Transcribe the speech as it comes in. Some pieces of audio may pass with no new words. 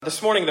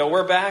This morning, though,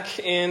 we're back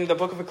in the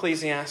book of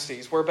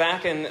Ecclesiastes. We're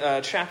back in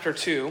chapter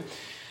 2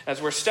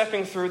 as we're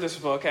stepping through this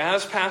book.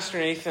 As Pastor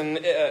Nathan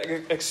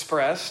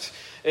expressed,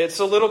 it's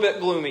a little bit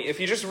gloomy.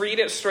 If you just read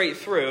it straight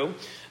through,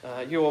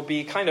 you will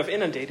be kind of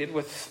inundated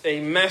with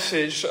a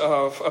message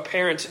of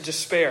apparent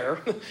despair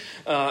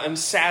and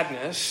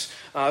sadness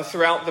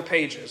throughout the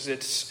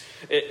pages.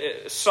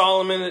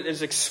 Solomon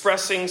is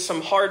expressing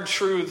some hard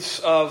truths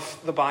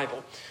of the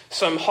Bible.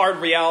 Some hard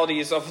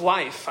realities of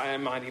life, I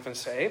might even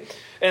say.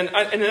 And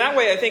in that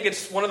way, I think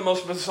it's one of the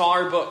most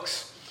bizarre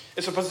books.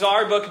 It's a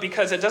bizarre book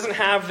because it doesn't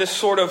have this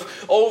sort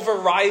of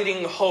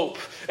overriding hope,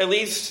 at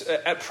least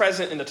at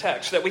present in the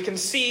text, that we can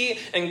see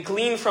and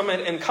glean from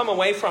it and come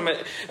away from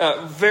it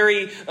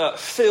very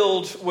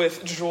filled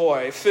with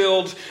joy,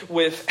 filled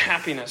with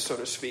happiness, so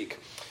to speak.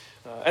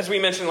 As we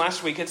mentioned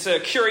last week, it's a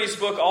curious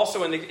book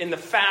also in the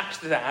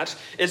fact that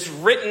it's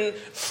written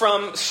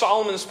from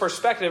Solomon's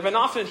perspective, and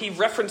often he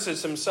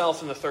references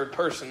himself in the third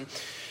person.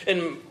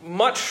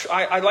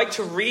 I like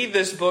to read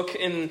this book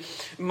in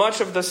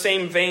much of the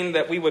same vein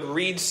that we would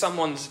read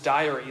someone's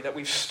diary that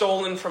we've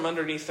stolen from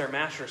underneath their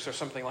mattress or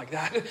something like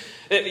that.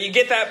 You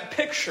get that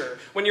picture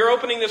when you're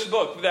opening this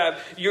book, that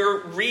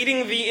you're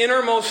reading the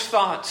innermost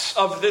thoughts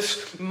of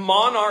this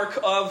monarch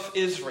of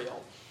Israel.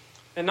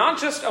 And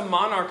not just a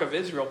monarch of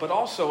Israel, but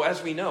also,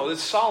 as we know,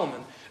 is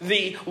Solomon,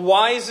 the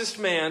wisest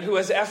man who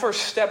has ever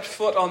stepped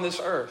foot on this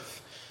earth.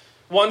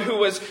 One who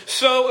was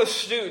so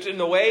astute in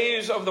the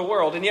ways of the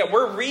world. And yet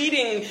we're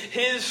reading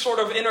his sort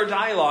of inner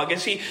dialogue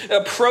as he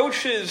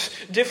approaches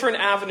different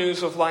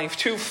avenues of life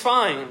to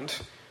find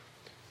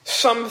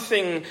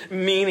something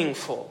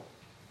meaningful.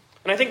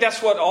 And I think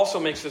that's what also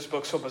makes this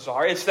book so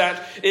bizarre. It's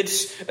that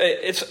it's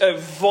a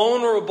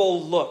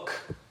vulnerable look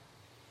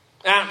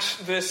at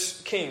this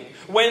king.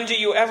 When do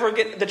you ever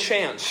get the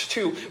chance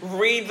to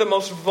read the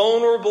most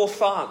vulnerable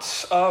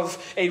thoughts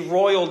of a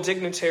royal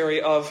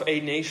dignitary of a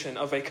nation,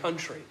 of a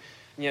country?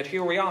 And yet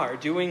here we are,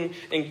 being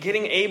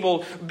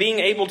able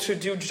to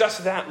do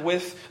just that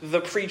with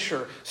the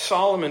preacher,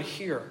 Solomon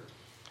here.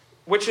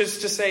 Which is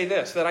to say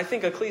this, that I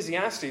think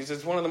Ecclesiastes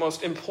is one of the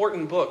most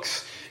important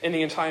books in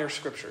the entire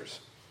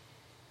scriptures.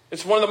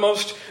 It's one of the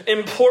most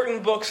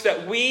important books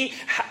that we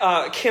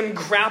can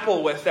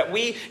grapple with, that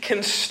we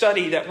can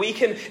study, that we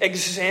can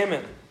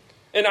examine.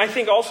 And I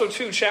think also,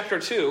 too,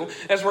 chapter 2,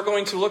 as we're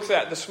going to look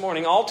at this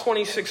morning, all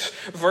 26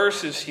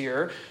 verses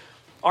here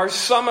are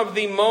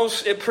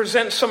it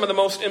presents some of the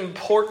most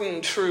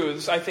important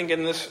truths, I think,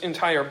 in this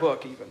entire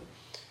book even.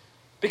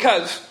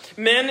 Because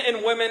men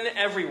and women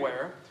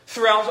everywhere,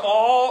 throughout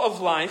all of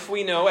life,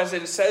 we know, as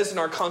it says in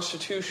our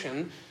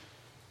Constitution,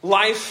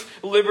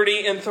 life,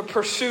 liberty, and the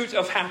pursuit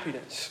of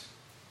happiness.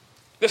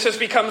 This has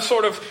become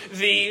sort of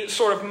the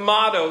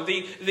motto,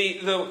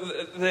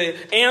 the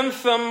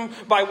anthem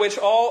by which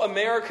all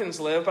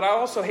Americans live. But I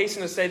also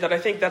hasten to say that I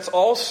think that's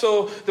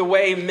also the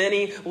way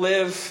many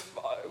live,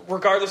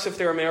 regardless if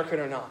they're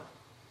American or not.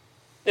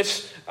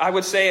 I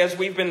would say, as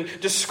we've been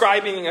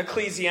describing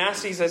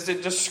Ecclesiastes as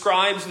it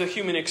describes the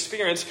human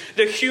experience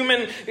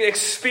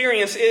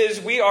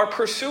is we are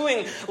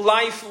pursuing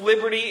life,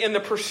 liberty, and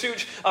the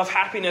pursuit of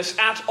happiness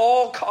at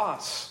all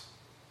costs.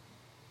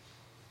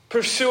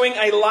 Pursuing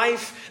a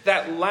life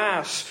that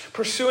lasts.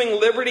 Pursuing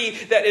liberty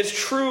that is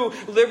true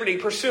liberty.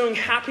 Pursuing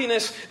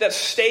happiness that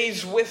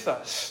stays with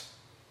us.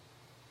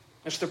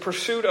 It's the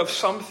pursuit of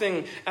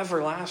something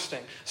everlasting,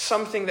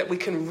 something that we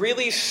can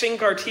really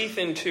sink our teeth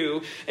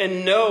into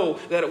and know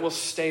that it will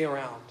stay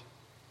around.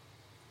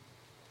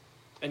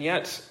 And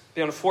yet,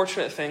 the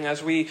unfortunate thing,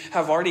 as we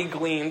have already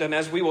gleaned, and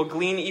as we will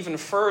glean even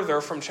further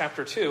from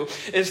chapter 2,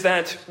 is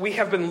that we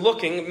have been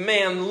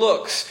man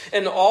looks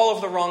in all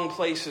of the wrong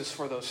places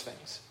for those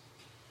things.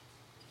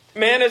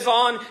 Man is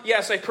on,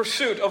 yes, a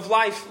pursuit of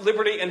life,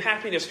 liberty, and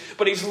happiness,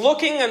 but he's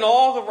looking in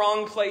all the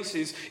wrong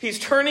places. He's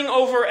turning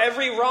over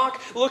every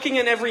rock, looking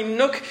in every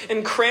nook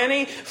and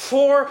cranny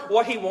for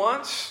what he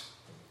wants.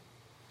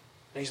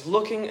 And he's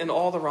looking in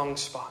all the wrong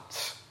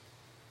spots.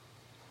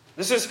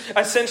 This is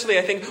essentially,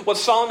 I think, what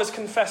Solomon is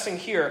confessing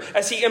here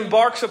as he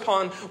embarks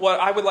upon what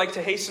I would like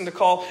to hasten to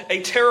call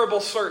a terrible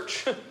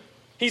search.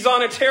 He's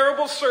on a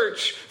terrible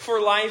search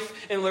for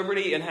life and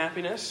liberty and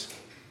happiness.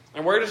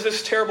 And where does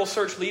this terrible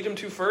search lead him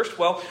to first?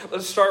 Well,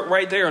 let's start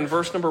right there in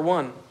verse number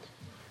 1.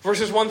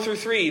 Verses 1 through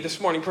 3 this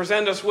morning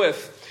present us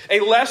with a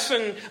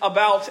lesson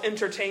about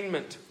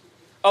entertainment.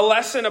 A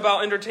lesson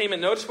about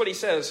entertainment. Notice what he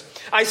says.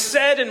 I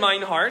said in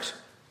mine heart,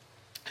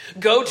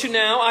 go to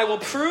now, I will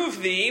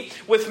prove thee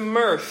with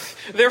mirth.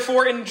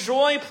 Therefore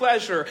enjoy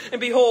pleasure. And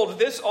behold,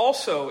 this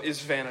also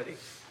is vanity.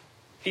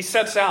 He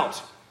sets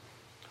out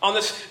on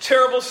this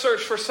terrible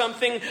search for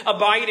something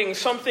abiding,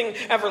 something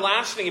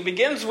everlasting. It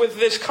begins with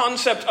this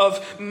concept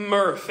of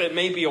mirth. It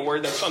may be a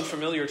word that's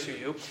unfamiliar to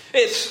you.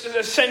 It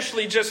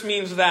essentially just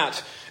means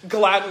that.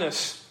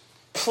 Gladness,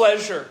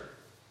 pleasure,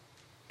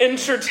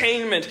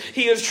 entertainment.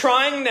 He is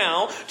trying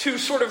now to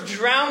sort of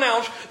drown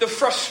out the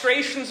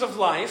frustrations of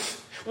life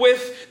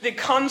with the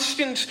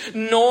constant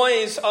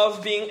noise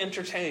of being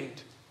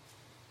entertained.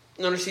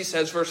 Notice he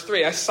says, verse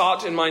 3, I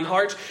sought in mine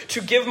heart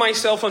to give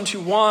myself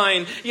unto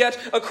wine, yet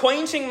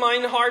acquainting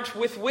mine heart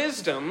with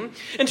wisdom,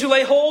 and to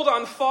lay hold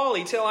on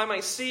folly till I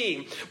might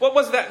see what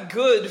was that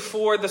good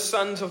for the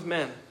sons of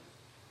men,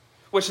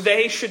 which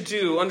they should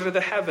do under the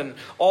heaven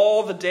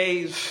all the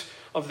days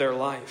of their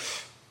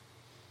life.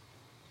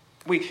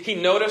 He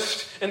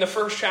noticed in the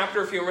first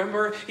chapter, if you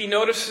remember, he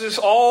notices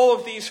all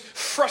of these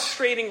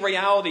frustrating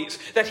realities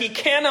that he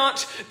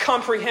cannot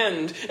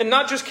comprehend. And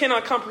not just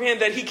cannot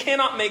comprehend, that he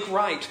cannot make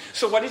right.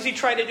 So what does he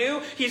try to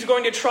do? He's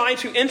going to try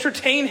to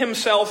entertain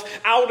himself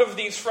out of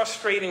these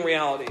frustrating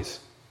realities.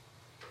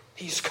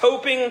 He's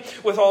coping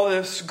with all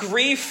this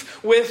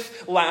grief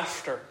with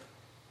laughter.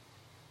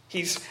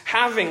 He's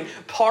having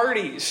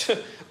parties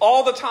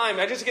all the time.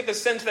 I just get the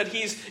sense that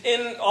he's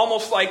in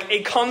almost like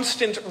a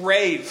constant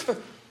rave.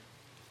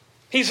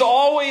 He's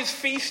always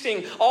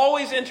feasting,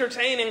 always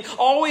entertaining,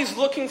 always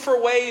looking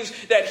for ways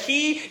that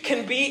he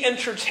can be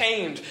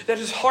entertained, that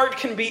his heart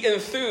can be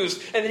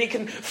enthused, and that he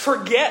can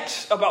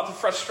forget about the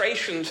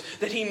frustrations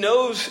that he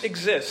knows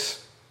exist.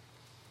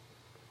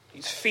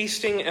 He's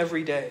feasting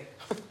every day.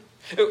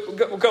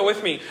 Go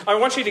with me. I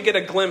want you to get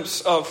a glimpse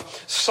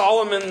of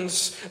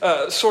Solomon's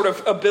sort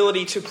of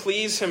ability to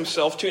please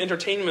himself, to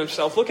entertain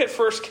himself. Look at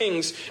 1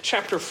 Kings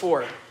chapter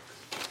 4.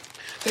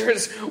 There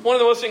is one of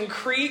the most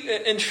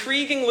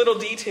intriguing little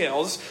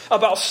details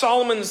about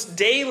Solomon's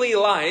daily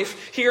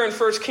life here in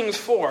 1 Kings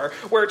 4,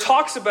 where it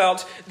talks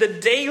about the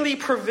daily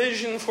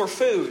provision for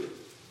food.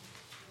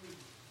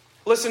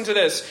 Listen to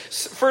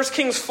this. 1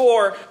 Kings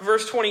 4,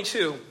 verse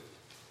 22.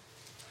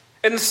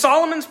 And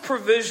Solomon's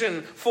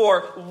provision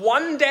for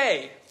one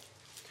day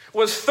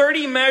was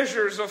 30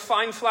 measures of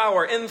fine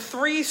flour, and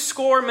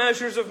 60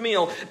 measures of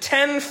meal,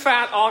 10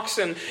 fat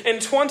oxen,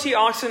 and 20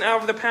 oxen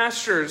out of the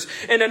pastures,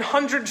 and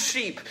 100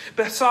 sheep,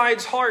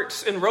 besides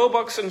harts, and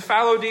roebucks, and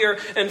fallow deer,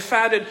 and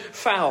fatted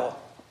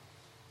fowl.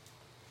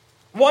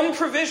 One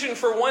provision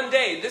for one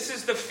day. This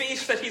is the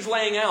feast that he's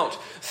laying out.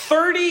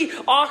 30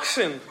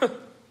 oxen.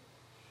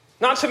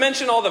 Not to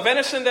mention all the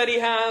venison that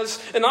he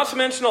has, and not to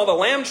mention all the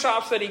lamb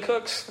chops that he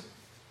cooks.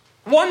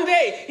 One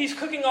day, he's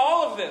cooking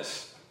all of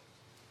this.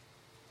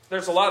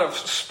 There's a lot of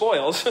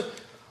spoils,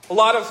 a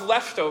lot of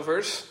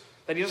leftovers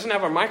that he doesn't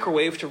have a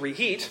microwave to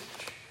reheat.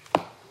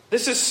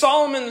 This is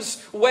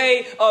Solomon's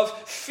way of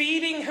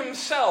feeding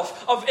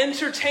himself, of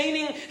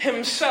entertaining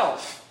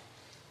himself.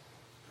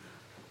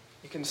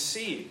 You can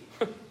see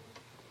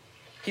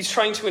he's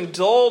trying to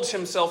indulge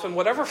himself in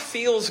whatever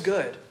feels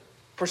good.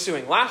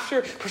 Pursuing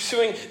laughter,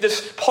 pursuing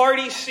this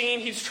party scene.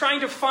 He's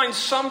trying to find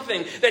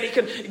something that he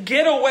can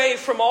get away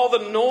from all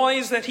the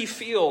noise that he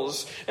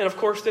feels. And of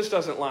course, this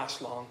doesn't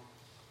last long.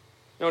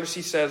 Notice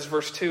he says,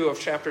 verse 2 of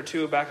chapter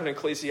 2 back in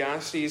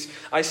Ecclesiastes,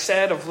 I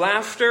said of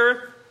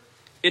laughter,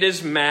 it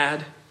is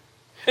mad,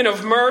 and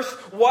of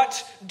mirth,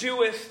 what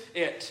doeth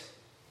it?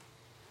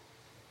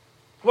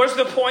 What's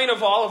the point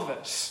of all of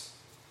this?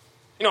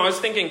 You know, I was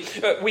thinking,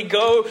 we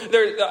go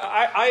there.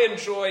 I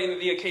enjoy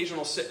the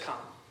occasional sitcom.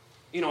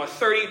 You know, a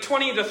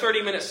 20 to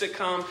 30 minute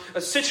sitcom, a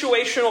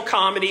situational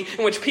comedy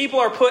in which people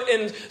are put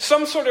in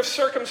some sort of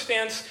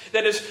circumstance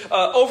that is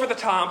over the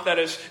top, that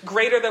is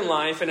greater than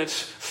life, and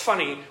it's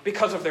funny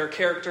because of their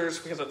characters,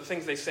 because of the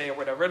things they say or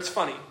whatever. It's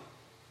funny.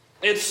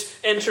 It's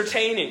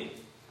entertaining.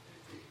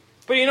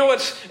 But you know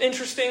what's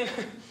interesting?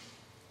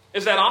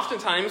 Is that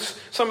oftentimes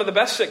some of the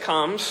best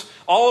sitcoms,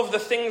 all of the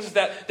things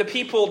that the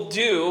people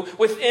do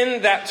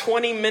within that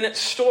 20-minute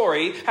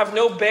story have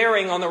no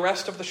bearing on the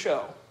rest of the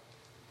show.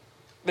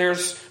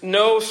 There's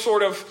no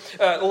sort of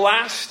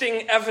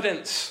lasting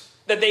evidence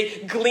that they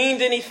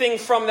gleaned anything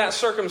from that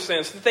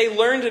circumstance, that they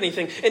learned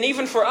anything. And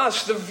even for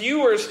us, the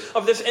viewers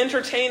of this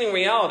entertaining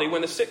reality,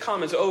 when the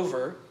sitcom is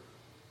over,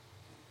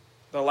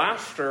 the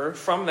laughter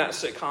from that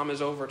sitcom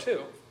is over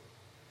too.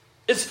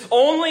 It's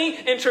only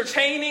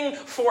entertaining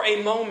for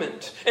a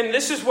moment. And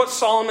this is what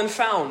Solomon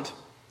found.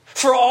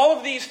 For all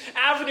of these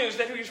avenues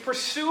that he was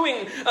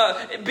pursuing,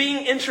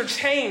 being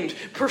entertained,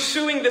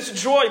 pursuing this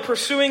joy,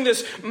 pursuing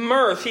this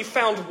mirth, he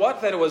found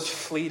what? That it was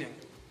fleeting.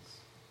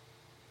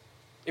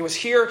 It was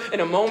here in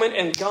a moment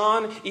and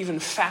gone even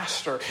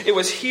faster. It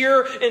was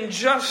here in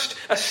just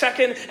a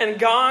second and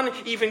gone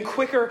even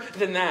quicker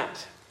than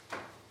that.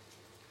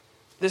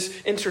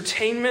 This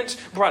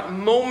entertainment brought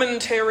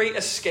momentary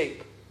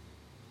escape.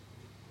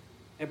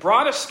 It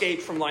brought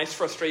escape from life's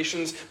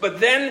frustrations,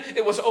 but then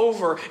it was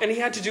over, and he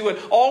had to do it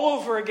all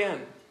over again.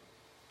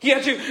 He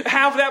had to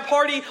have that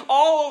party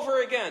all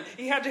over again.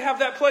 He had to have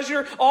that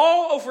pleasure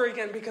all over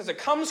again, because it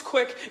comes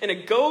quick and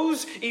it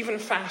goes even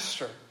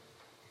faster.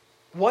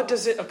 What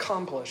does it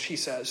accomplish, he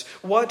says?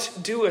 What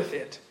doeth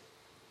it?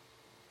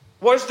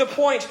 What is the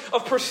point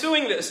of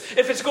pursuing this?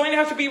 If it's going to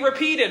have to be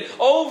repeated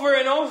over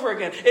and over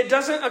again, it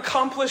doesn't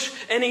accomplish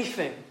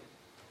anything.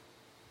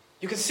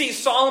 You can see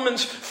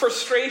Solomon's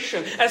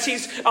frustration as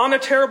he's on a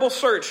terrible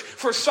search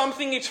for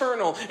something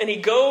eternal. And he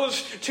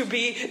goes to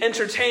be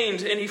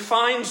entertained. And he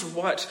finds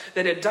what?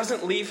 That it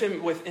doesn't leave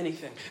him with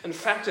anything. In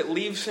fact, it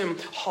leaves him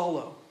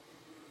hollow.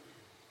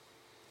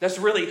 That's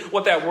really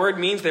what that word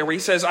means there, where he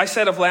says, I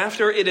said of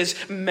laughter, it is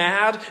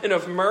mad, and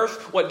of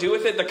mirth, what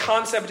doeth it? The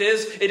concept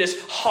is, it is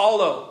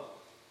hollow.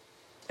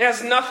 It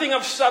has nothing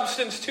of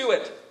substance to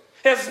it.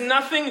 It has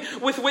nothing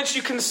with which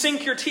you can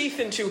sink your teeth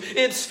into.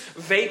 It's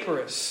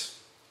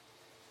vaporous.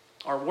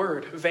 Our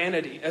word,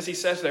 vanity, as he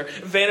says there.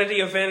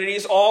 Vanity of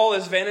vanities, all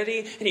is vanity.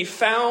 And he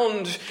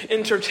found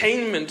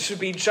entertainment to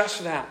be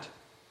just that.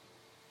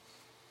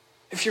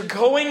 If you're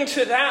going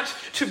to that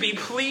to be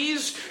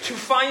pleased, to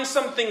find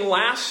something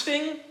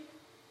lasting,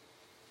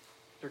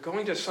 you're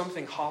going to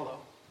something hollow.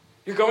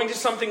 You're going to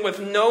something with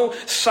no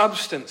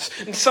substance,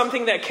 and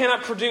something that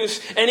cannot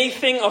produce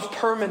anything of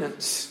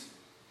permanence.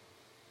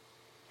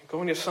 You're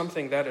going to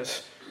something that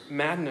is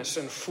madness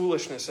and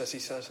foolishness, as he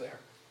says there.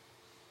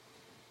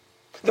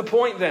 The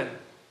point then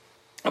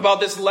about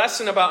this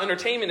lesson about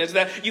entertainment is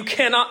that you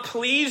cannot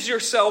please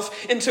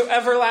yourself into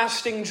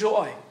everlasting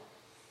joy.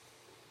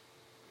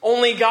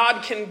 Only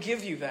God can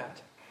give you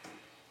that.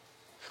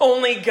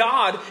 Only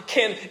God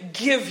can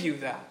give you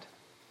that.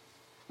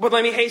 But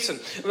let me hasten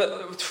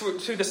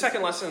to the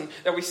second lesson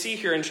that we see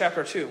here in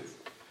chapter 2.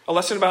 A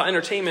lesson about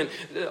entertainment.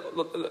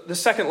 The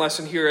second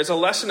lesson here is a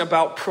lesson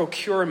about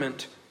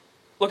procurement.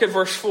 Look at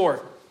verse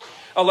 4.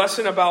 A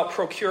lesson about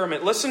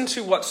procurement. Listen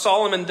to what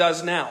Solomon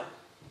does now.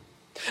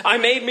 I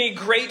made me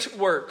great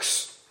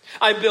works.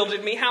 I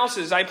builded me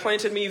houses, I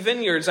planted me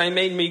vineyards, I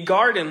made me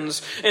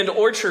gardens and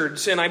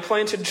orchards, and I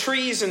planted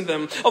trees in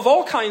them of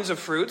all kinds of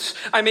fruits.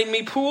 I made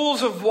me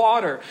pools of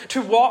water,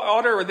 to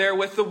water there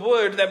with the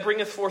wood that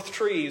bringeth forth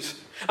trees.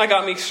 I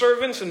got me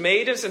servants and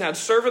maidens, and had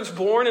servants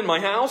born in my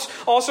house.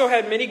 Also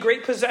had many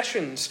great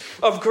possessions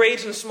of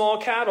great and small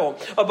cattle,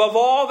 above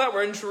all that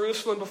were in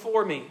Jerusalem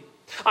before me.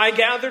 I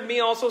gathered me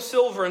also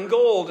silver and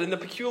gold and the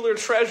peculiar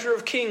treasure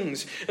of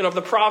kings and of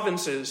the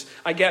provinces.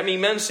 I gat me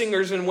men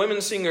singers and women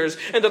singers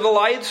and the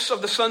delights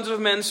of the sons of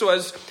men, so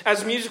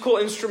as musical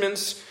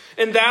instruments,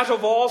 and that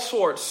of all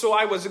sorts. So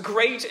I was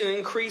great and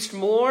increased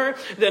more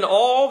than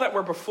all that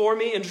were before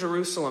me in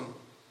Jerusalem.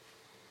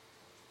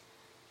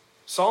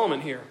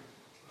 Solomon here.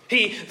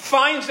 He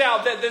finds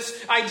out that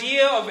this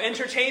idea of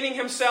entertaining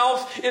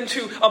himself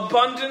into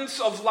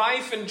abundance of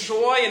life and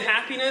joy and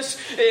happiness,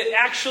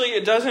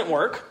 it doesn't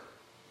work.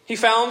 He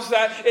found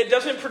that it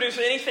doesn't produce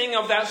anything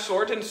of that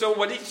sort, and so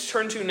what he's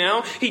turned to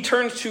now, he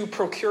turns to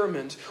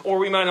procurement, or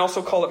we might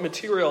also call it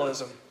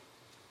materialism.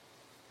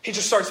 He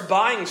just starts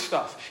buying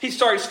stuff. He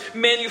starts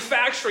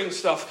manufacturing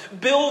stuff,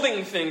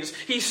 building things.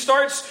 He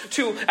starts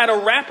to, at a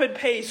rapid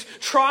pace,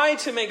 try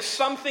to make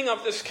something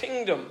of this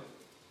kingdom.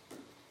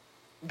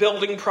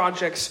 Building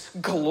projects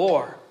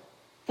galore,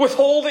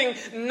 withholding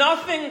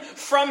nothing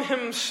from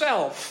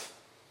himself.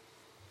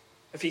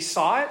 If he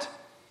saw it,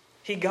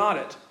 he got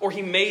it, or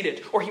he made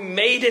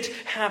it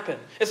happen.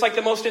 It's like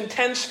the most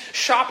intense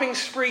shopping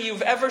spree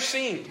you've ever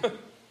seen.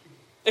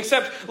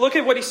 Except, look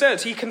at what he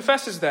says. He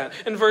confesses that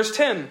in verse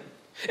 10.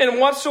 And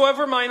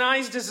whatsoever mine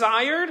eyes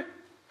desired,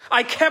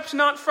 I kept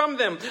not from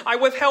them. I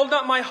withheld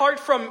not my heart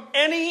from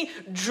any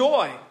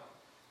joy.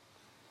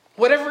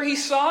 Whatever he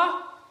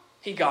saw,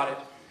 he got it.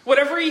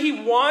 Whatever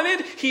he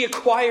wanted, he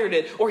acquired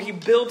it, or he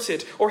built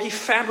it, or he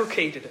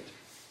fabricated it.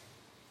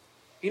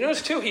 You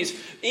notice too, he's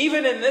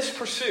even in this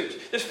pursuit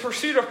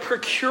of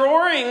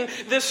procuring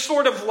this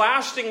sort of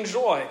lasting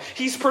joy,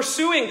 he's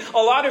pursuing a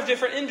lot of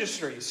different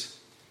industries.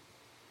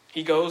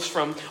 He goes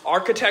from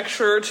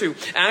architecture to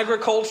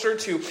agriculture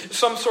to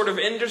some sort of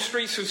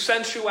industry, to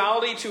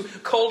sensuality, to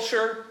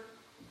culture.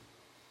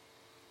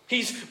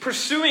 He's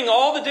pursuing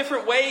all the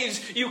different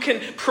ways you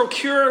can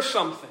procure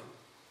something.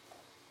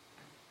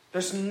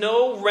 There's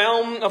no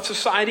realm of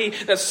society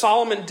that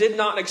Solomon did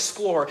not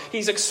explore.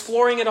 He's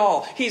exploring it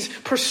all. He's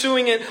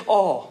pursuing it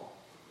all.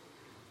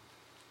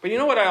 But you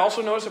know what I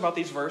also notice about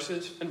these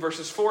verses, in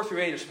verses 4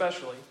 through 8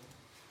 especially?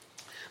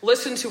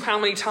 Listen to how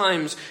many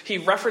times he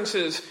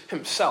references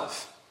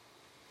himself.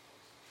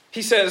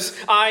 He says,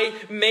 I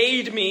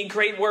made me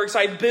great works.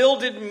 I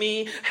builded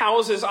me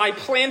houses. I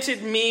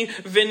planted me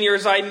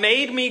vineyards. I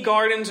made me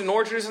gardens and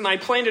orchards, and I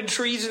planted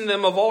trees in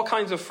them of all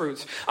kinds of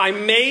fruits. I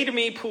made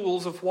me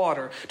pools of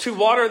water, to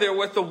water there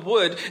with the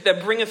wood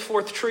that bringeth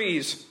forth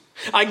trees.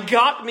 I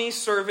got me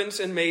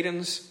servants and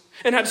maidens,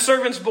 and had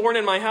servants born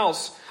in my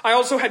house. I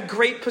also had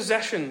great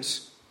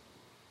possessions,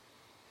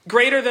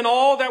 greater than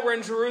all that were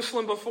in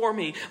Jerusalem before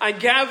me. I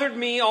gathered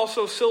me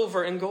also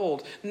silver and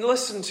gold. And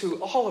listen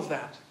to all of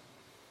that.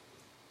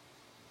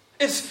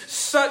 It's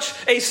such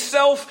a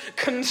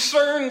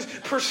self-concerned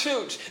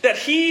pursuit that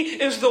he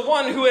is the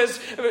one who has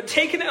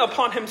taken it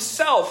upon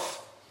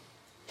himself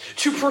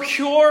to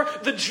procure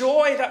the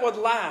joy that would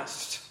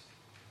last,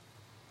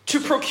 to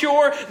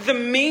procure the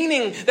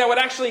meaning that would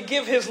actually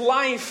give his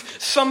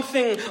life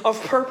something of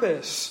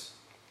purpose.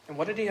 And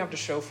what did he have to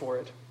show for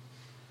it?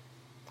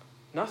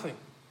 Nothing.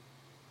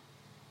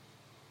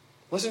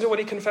 Listen to what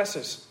he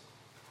confesses.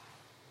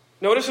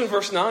 Notice in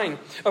verse 9,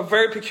 a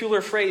very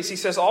peculiar phrase. He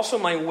says, also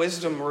my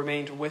wisdom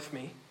remained with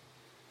me.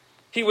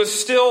 He was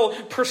still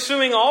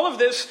pursuing all of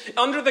this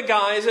under the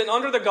guise and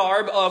under the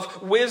garb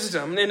of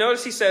wisdom. And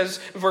notice he says,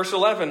 verse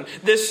 11,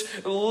 this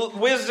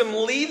wisdom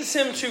leads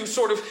him to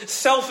sort of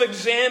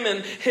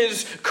self-examine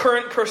his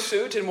current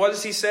pursuit. And what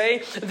does he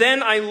say?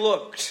 Then I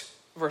looked,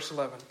 verse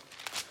 11,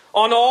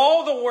 on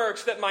all the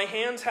works that my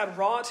hands had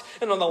wrought,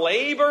 and on the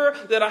labor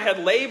that I had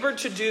labored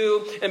to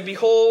do, and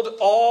behold,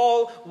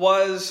 all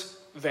was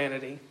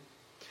vanity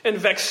and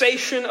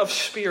vexation of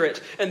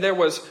spirit, and there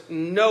was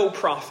no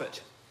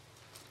profit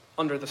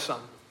under the sun.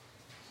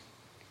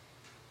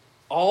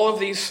 All of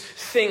these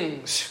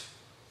things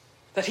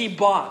that he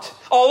bought,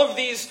 all of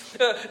these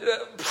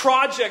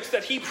projects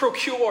that he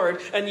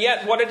procured, and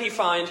yet what did he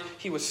find?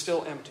 He was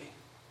still empty.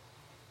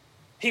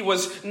 He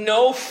was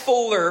no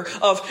fuller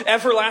of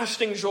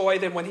everlasting joy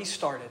than when he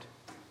started.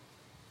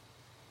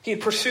 He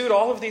had pursued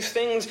all of these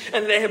things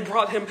and they had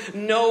brought him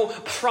no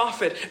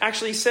profit.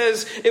 Actually, he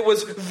says it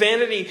was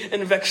vanity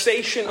and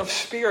vexation of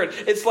spirit.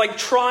 It's like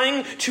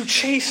trying to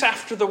chase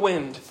after the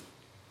wind.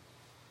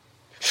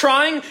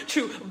 Trying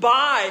to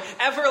buy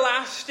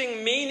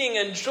everlasting meaning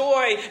and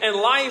joy and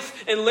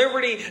life and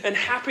liberty and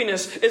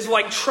happiness is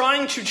like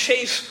trying to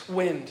chase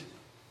wind.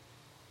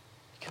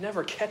 You can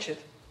never catch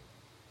it.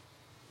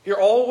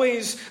 You're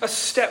always a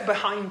step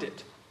behind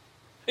it.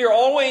 You're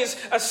always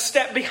a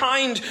step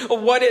behind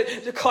what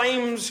it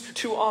claims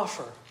to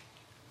offer.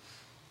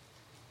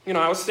 You know,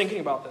 I was thinking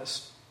about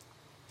this.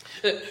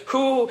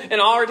 Who in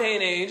our day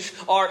and age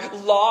are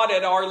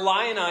lauded, are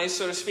lionized,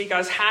 so to speak,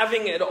 as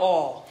having it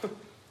all?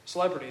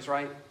 Celebrities,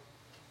 right?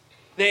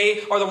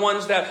 They are the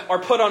ones that are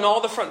put on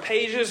all the front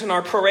pages and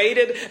are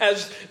paraded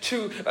as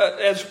to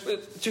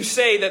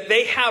say that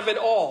they have it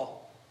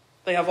all.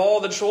 They have all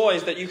the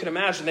joys that you can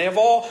imagine. They have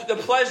all the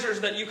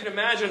pleasures that you can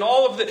imagine.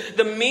 All of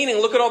the meaning.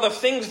 Look at all the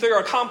things they're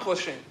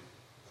accomplishing.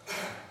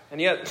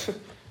 And yet,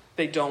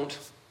 they don't.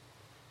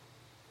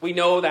 We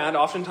know that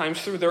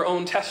oftentimes through their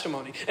own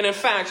testimony. And in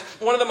fact,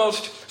 one of the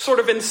most sort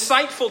of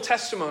insightful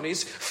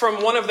testimonies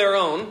from one of their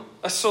own,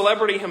 a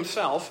celebrity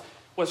himself,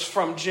 was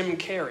from Jim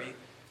Carrey.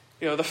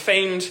 You know, the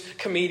famed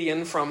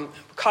comedian from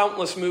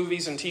countless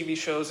movies and TV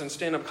shows and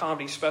stand-up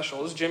comedy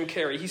specials, Jim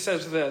Carrey. He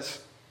says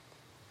this: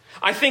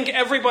 I think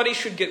everybody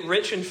should get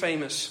rich and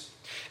famous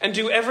and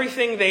do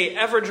everything they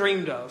ever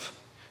dreamed of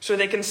so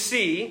they can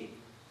see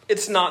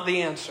it's not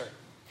the answer.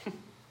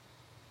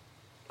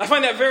 I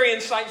find that very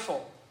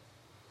insightful.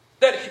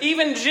 That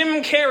even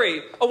Jim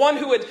Carrey, a one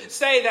who would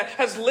say that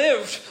has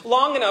lived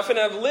long enough and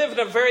have lived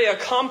a very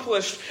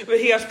accomplished, that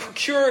he has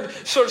procured,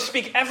 so to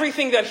speak,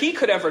 everything that he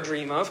could ever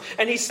dream of,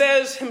 and he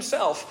says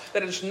himself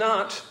that it's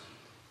not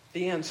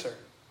the answer.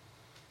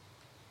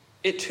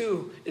 It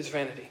too is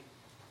vanity.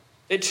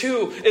 It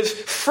too is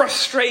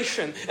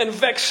frustration and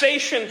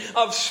vexation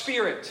of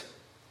spirit.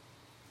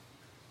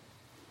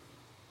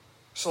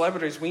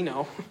 Celebrities we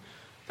know,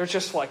 they're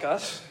just like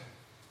us.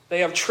 They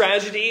have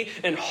tragedy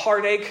and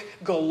heartache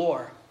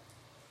galore.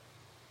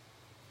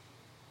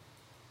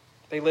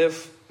 They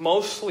live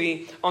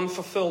mostly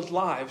unfulfilled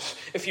lives.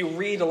 If you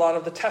read a lot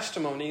of the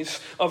testimonies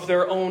of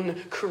their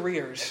own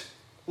careers,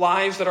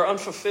 lives that are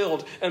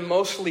unfulfilled and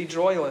mostly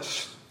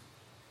joyless.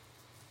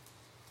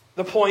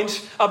 The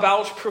point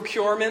about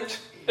procurement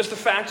is the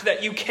fact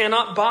that you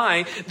cannot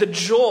buy the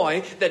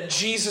joy that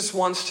Jesus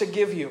wants to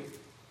give you.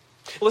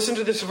 Listen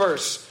to this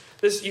verse.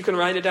 This, you can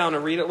write it down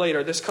and read it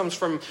later. This comes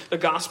from the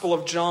Gospel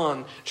of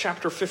John,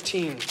 chapter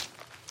 15,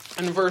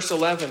 and verse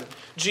 11.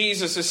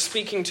 Jesus is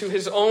speaking to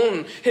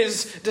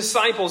his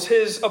disciples,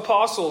 his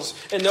apostles.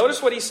 And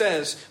notice what he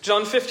says.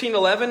 John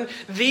 15:11.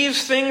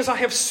 These things I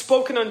have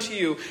spoken unto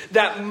you,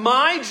 that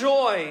my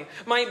joy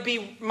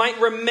might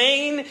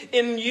remain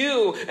in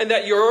you, and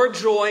that your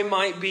joy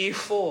might be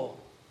full.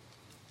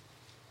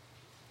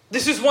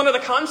 This is one of the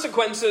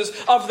consequences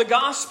of the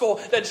gospel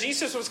that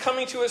Jesus was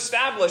coming to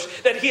establish,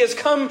 that he has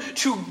come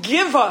to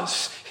give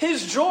us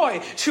his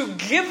joy, to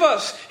give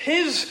us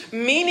his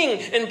meaning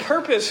and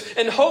purpose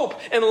and hope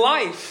and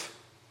life.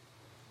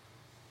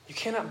 You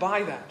cannot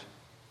buy that.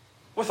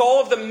 With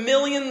all of the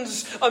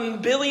millions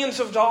and billions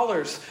of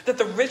dollars that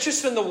the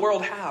richest in the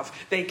world have,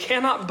 they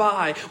cannot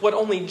buy what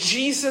only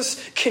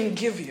Jesus can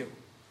give you.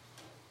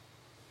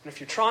 And if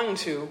you're trying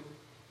to,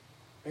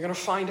 you're going to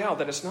find out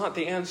that it's not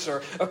the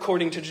answer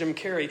according to Jim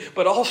Carrey,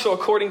 but also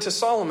according to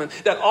Solomon,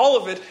 that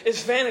all of it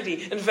is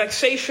vanity and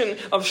vexation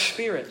of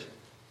spirit.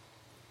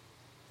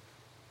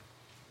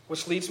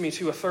 Which leads me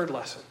to a third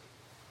lesson.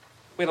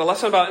 We had a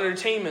lesson about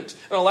entertainment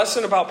and a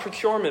lesson about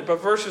procurement, but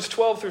verses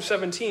 12 through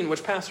 17,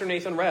 which Pastor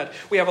Nathan read,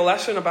 we have a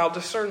lesson about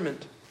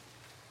discernment.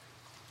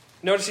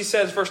 Notice he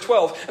says, verse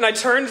 12, and I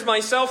turned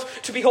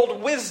myself to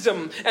behold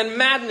wisdom and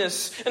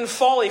madness and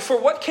folly. For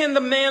what can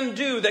the man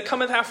do that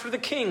cometh after the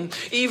king?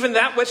 Even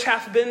that which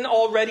hath been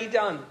already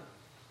done.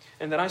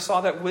 And then I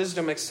saw that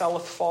wisdom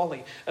excelleth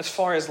folly, as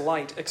far as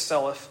light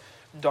excelleth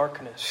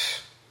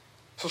darkness.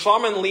 So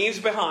Solomon leaves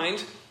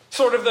behind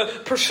sort of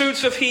the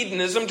pursuits of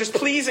hedonism, just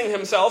pleasing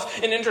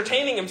himself and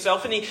entertaining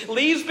himself. And he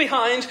leaves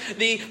behind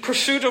the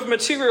pursuit of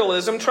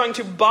materialism, trying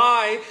to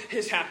buy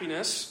his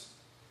happiness.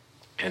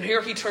 And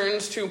here he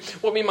turns to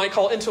what we might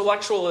call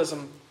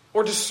intellectualism,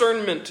 or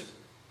discernment.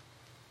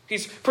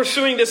 He's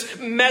pursuing this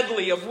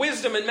medley of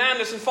wisdom and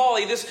madness and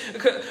folly, this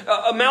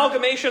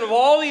amalgamation of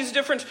all these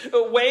different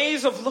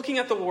ways of looking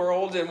at the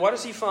world. And what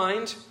does he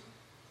find?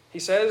 He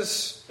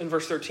says in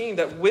verse 13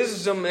 that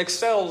wisdom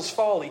excels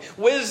folly.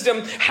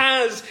 Wisdom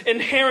has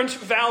inherent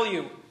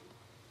value.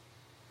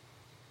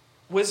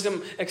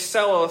 Wisdom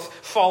excelleth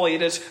folly.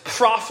 It is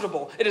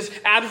profitable. It is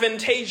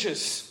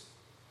advantageous.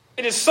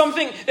 It is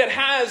something that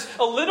has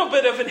a little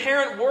bit of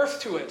inherent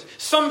worth to it.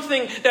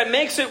 Something that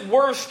makes it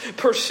worth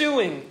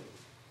pursuing.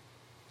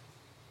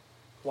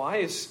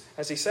 Why?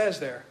 As he says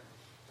there,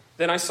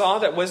 then I saw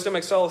that wisdom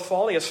excelleth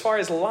folly as far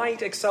as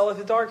light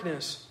excelleth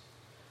darkness.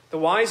 The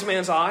wise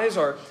man's eyes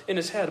are in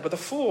his head, but the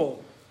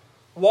fool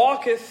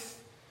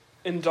walketh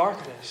in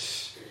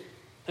darkness.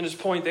 And his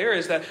point there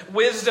is that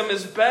wisdom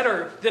is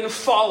better than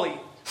folly.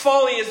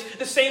 Folly is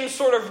the same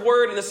sort of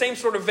word in the same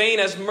sort of vein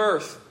as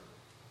mirth.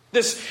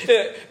 This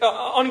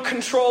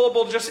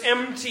uncontrollable, just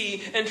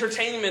empty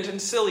entertainment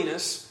and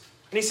silliness.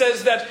 And he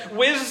says that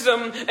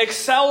wisdom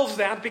excels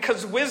that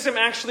because wisdom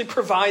actually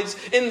provides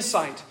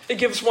insight. It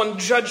gives one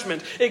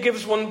judgment. It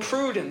gives one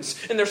prudence.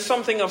 And there's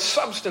something of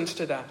substance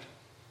to that.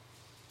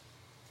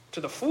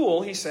 To the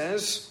fool, he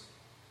says,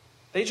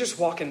 they just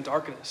walk in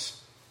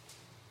darkness.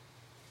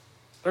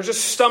 They're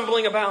just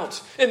stumbling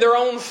about in their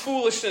own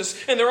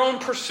foolishness, in their own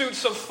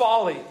pursuits of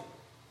folly.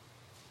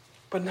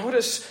 But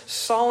notice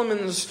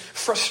Solomon's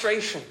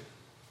frustration.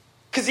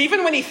 Because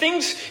even when he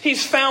thinks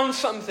he's found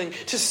something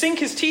to sink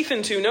his teeth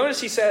into, notice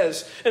he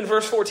says in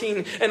verse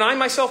 14, and I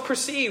myself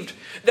perceived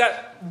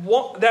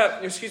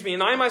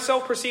and I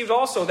myself perceived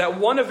also that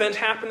one event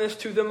happeneth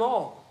to them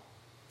all.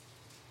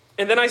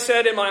 And then I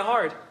said in my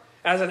heart,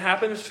 as it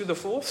happens to the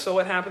fool, so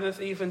it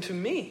happeneth even to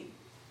me.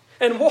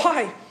 And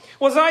why?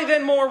 Was I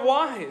then more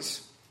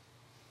wise?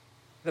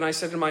 Then I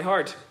said in my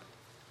heart,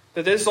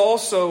 that this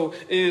also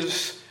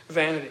is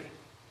vanity.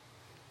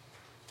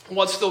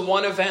 What's the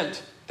one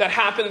event that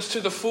happens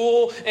to the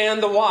fool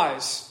and the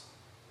wise?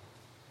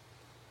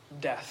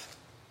 Death.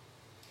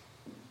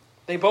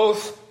 They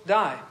both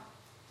die.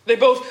 They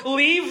both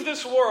leave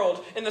this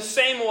world in the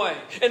same way.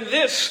 And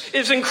this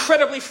is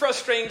incredibly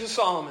frustrating to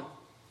Solomon.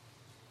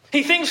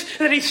 He thinks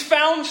that he's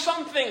found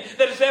something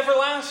that is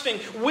everlasting.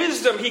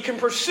 Wisdom, he can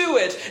pursue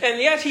it.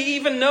 And yet he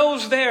even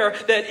knows there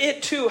that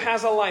it too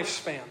has a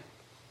lifespan.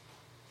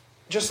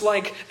 Just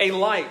like a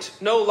light.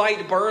 No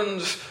light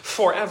burns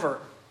forever.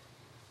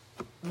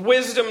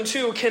 Wisdom,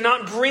 too,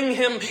 cannot bring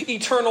him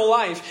eternal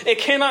life. It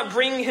cannot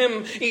bring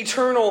him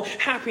eternal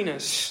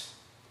happiness.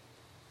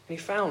 And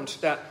he found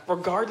that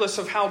regardless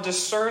of how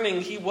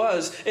discerning he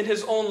was in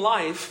his own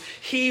life,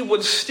 he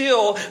would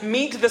still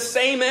meet the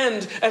same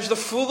end as the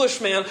foolish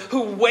man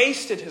who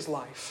wasted his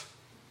life.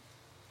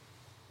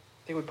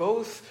 They would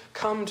both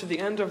come to the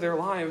end of their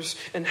lives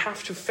and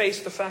have to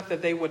face the fact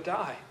that they would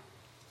die.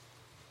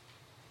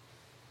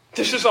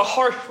 This is a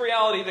harsh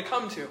reality to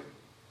come to.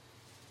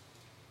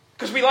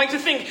 Because we like to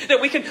think that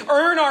we can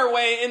earn our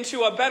way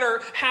into a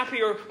better,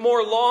 happier,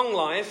 more long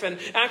life. And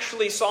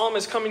actually, Solomon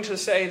is coming to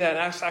say that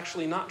that's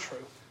actually not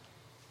true.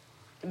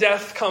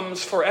 Death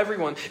comes for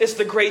everyone. It's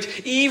the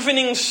great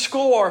evening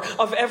score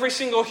of every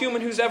single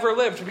human who's ever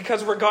lived.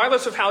 Because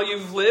regardless of how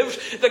you've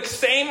lived, the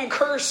same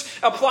curse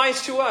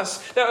applies to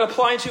us that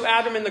applied to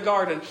Adam in the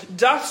garden.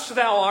 Dust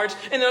thou art,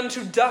 and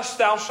unto dust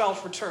thou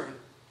shalt return.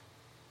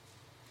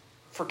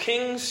 For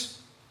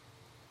kings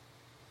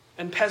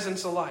and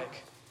peasants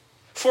alike.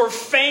 For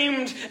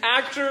famed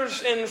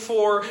actors and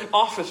for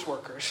office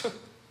workers.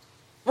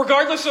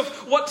 Regardless of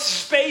what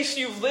space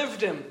you've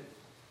lived in.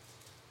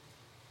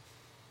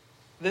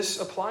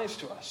 This applies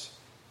to us.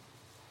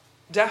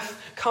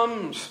 Death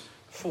comes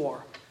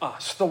for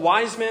us. The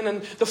wise man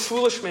and the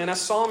foolish man,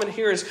 as Solomon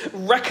here is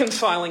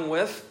reconciling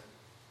with,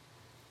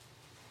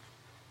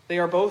 they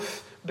are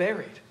both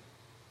buried.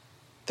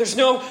 There's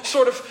no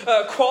sort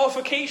of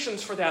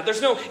qualifications for that.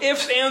 There's no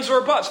ifs, ands, or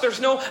buts.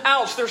 There's no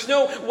outs. There's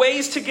no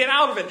ways to get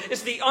out of it.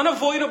 It's the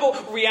unavoidable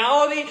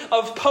reality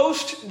of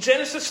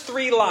post-Genesis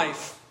 3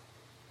 life.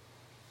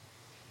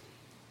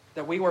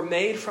 That we were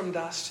made from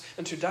dust,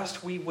 and to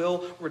dust we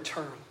will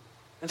return.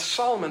 And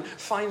Solomon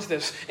finds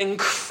this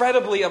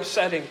incredibly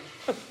upsetting.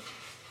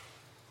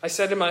 I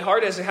said in my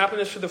heart, as it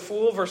happeneth to the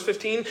fool, verse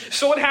 15,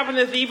 so it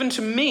happeneth even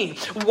to me.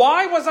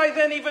 Why was I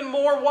then even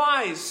more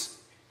wise?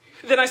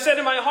 Then I said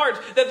in my heart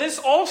that this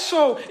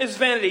also is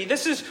vanity.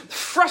 This is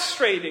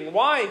frustrating.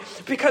 Why?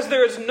 Because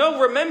there is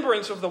no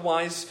remembrance of the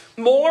wise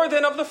more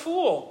than of the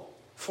fool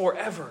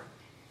forever.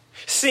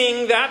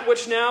 Seeing that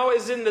which now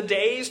is in the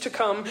days to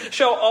come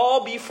shall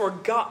all be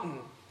forgotten.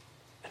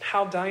 And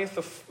how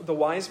dieth the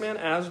wise man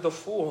as the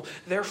fool?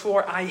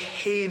 Therefore I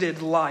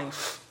hated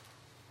life.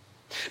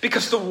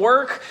 Because the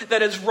work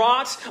that is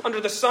wrought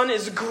under the sun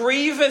is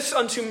grievous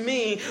unto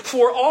me,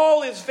 for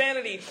all is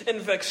vanity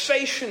and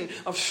vexation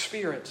of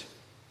spirit.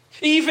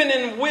 Even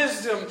in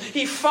wisdom,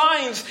 he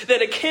finds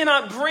that it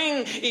cannot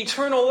bring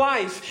eternal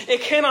life.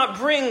 It cannot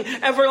bring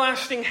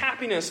everlasting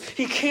happiness.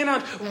 He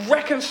cannot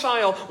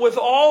reconcile with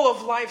all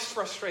of life's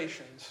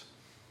frustrations.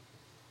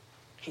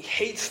 He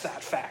hates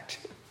that fact.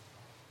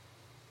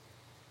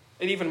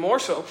 And even more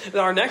so,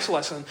 our next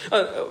lesson,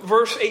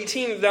 verse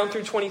 18 down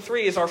through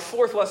 23 is our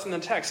fourth lesson in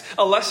the text,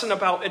 a lesson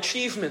about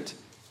achievement.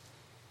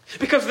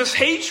 Because this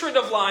hatred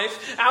of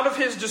life, out of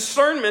his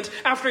discernment,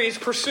 after he's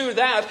pursued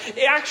that,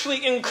 it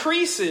actually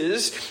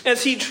increases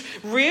as he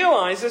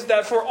realizes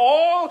that for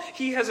all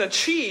he has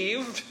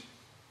achieved,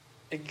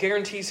 it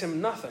guarantees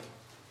him nothing.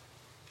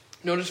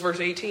 Notice verse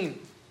 18.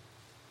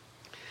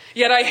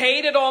 Yet I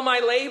hated all my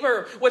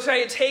labor, which I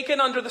had taken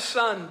under the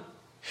sun,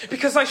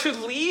 because I should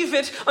leave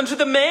it unto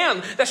the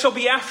man that shall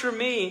be after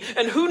me,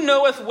 and who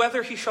knoweth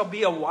whether he shall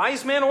be a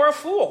wise man or a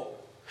fool?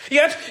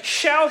 Yet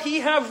shall he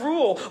have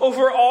rule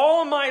over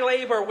all my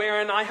labor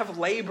wherein I have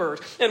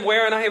labored, and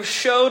wherein I have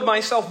showed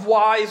myself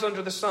wise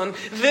under the sun.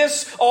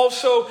 This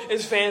also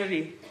is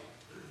vanity.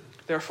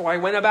 Therefore I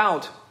went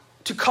about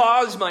to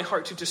cause my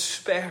heart to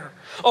despair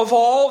of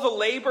all the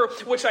labor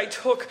which I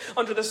took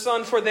under the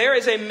sun. For there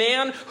is a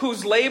man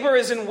whose labor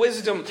is in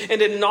wisdom,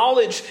 and in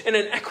knowledge, and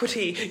in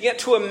equity. Yet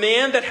to a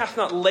man that hath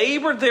not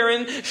labored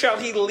therein shall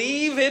he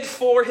leave it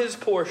for his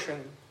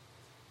portion.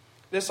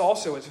 This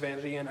also is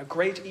vanity and a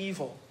great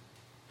evil.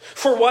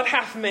 For what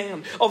hath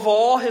man of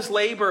all his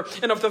labor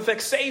and of the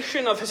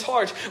vexation of his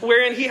heart,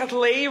 wherein he hath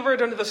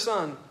labored under the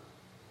sun?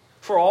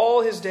 For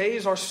all his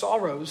days are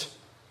sorrows,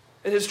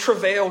 and his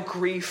travail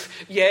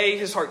grief. Yea,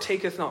 his heart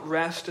taketh not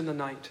rest in the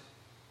night.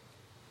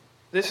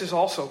 This is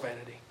also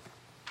vanity.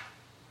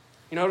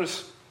 You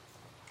notice,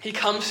 he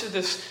comes to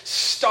this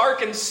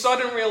stark and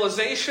sudden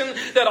realization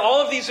that all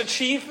of these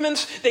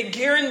achievements, they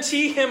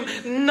guarantee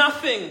him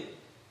nothing.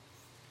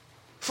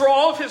 For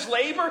all of his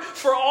labor,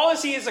 for all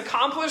as he has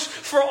accomplished,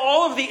 for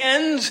all of the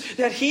ends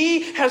that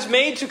he has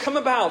made to come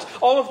about,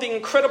 all of the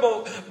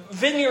incredible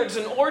vineyards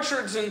and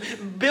orchards and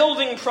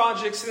building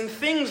projects and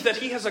things that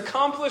he has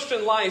accomplished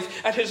in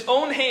life at his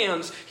own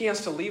hands, he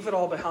has to leave it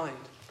all behind.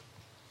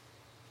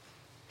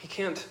 He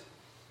can't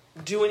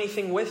do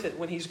anything with it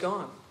when he's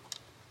gone.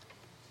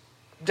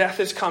 Death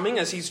is coming,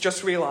 as he's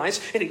just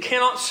realized, and he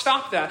cannot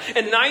stop that.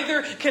 And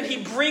neither can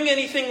he bring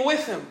anything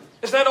with him.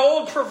 It's that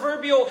old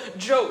proverbial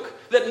joke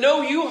that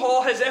no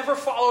U-Haul has ever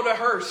followed a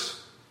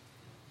hearse.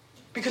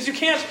 Because you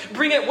can't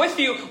bring it with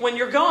you when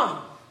you're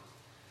gone.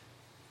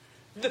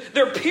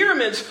 Their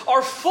pyramids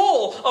are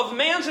full of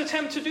man's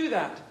attempt to do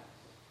that.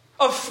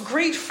 Of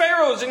great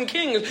pharaohs and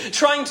kings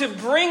trying to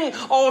bring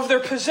all of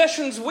their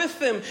possessions with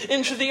them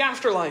into the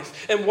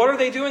afterlife. And what are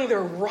they doing? They're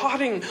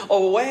rotting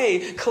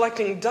away,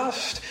 collecting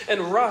dust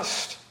and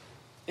rust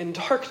in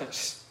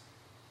darkness.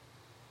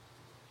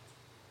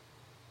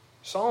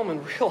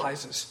 Solomon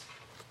realizes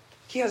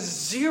he has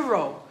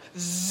zero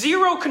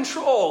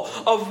control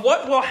of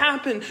what will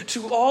happen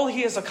to all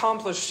he has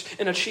accomplished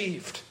and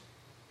achieved.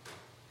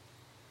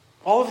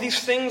 All of these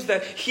things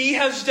that he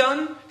has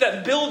done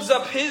that builds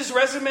up his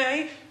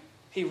resume,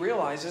 he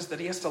realizes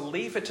that he has to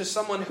leave it to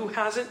someone who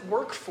hasn't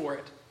worked for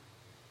it.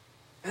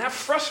 And that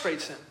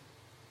frustrates him.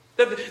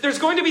 That there's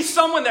going to be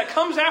someone that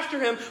comes after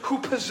him who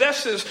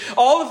possesses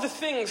all of the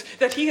things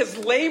that he has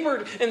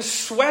labored and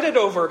sweated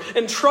over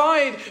and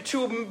tried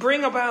to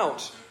bring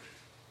about.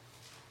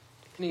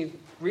 And he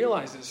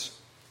realizes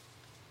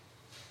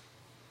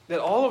that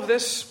all of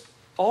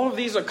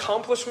these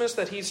accomplishments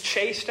that he's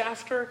chased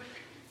after,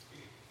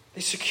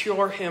 they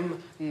secure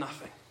him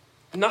nothing.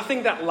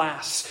 Nothing that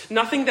lasts,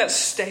 nothing that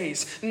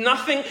stays,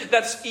 nothing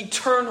that's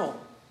eternal.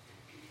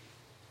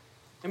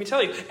 Let me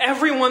tell you,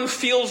 everyone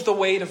feels the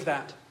weight of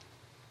that.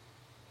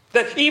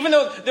 That even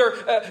though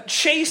they're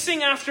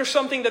chasing after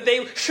something that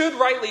they should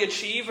rightly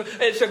achieve,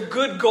 it's a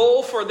good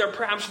goal for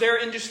perhaps their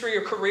industry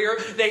or career,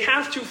 they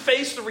have to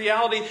face the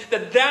reality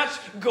that that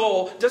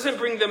goal doesn't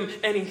bring them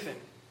anything.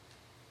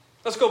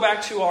 Let's go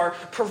back to our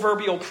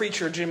proverbial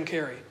preacher, Jim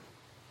Carrey.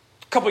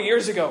 A couple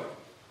years ago,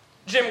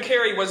 Jim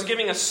Carrey was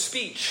giving a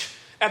speech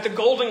at the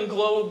Golden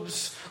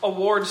Globes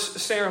Awards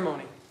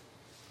ceremony.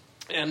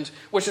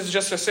 Which is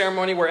just a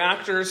ceremony where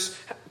actors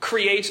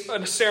create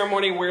a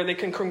ceremony where they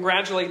can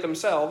congratulate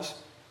themselves.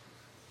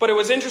 But it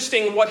was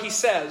interesting what he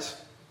says.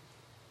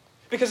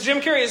 Because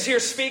Jim Carrey is here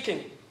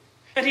speaking.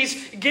 And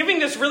he's giving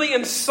this really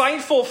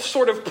insightful,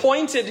 sort of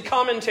pointed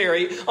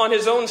commentary on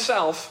his own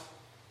self.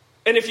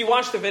 And if you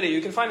watch the video,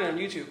 you can find it on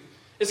YouTube.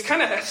 It's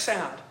kind of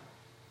sad.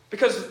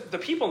 Because the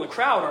people in the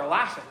crowd are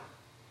laughing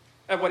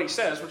at what he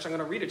says, which I'm going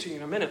to read it to you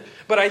in a minute.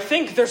 But I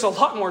think there's a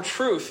lot more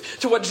truth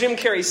to what Jim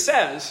Carrey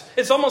says.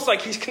 It's almost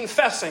like he's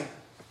confessing.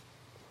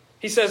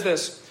 He says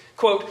this,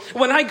 quote,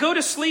 "When I go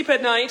to sleep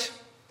at night,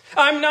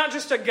 I'm not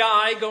just a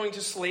guy going to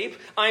sleep.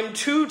 I'm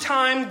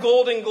 2-time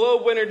Golden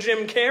Globe winner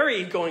Jim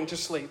Carrey going to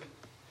sleep.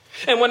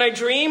 And when I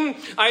dream,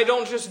 I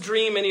don't just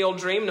dream any old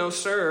dream. No,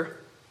 sir.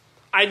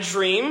 I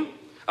dream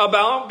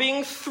about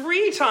being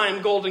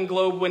 3-time Golden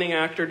Globe winning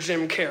actor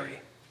Jim Carrey.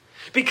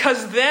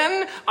 Because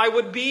then I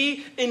would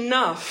be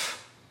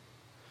enough.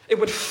 It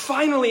would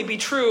finally be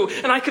true.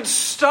 And I could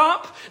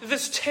stop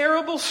this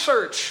terrible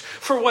search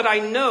for what I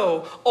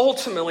know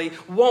ultimately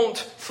won't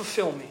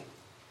fulfill me."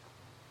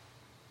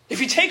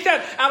 If you take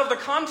that out of the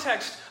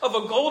context of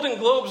a Golden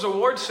Globes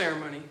award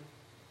ceremony,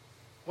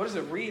 what does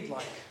it read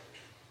like?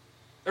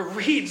 It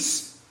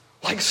reads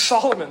like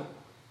Solomon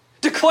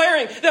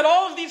declaring that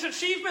all of these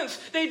achievements,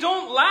 they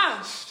don't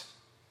last.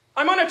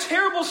 I'm on a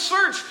terrible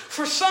search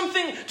for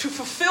something to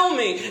fulfill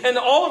me. And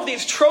all of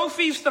these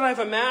trophies that I've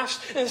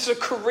amassed, and it's a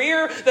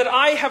career that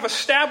I have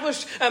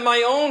established at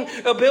my own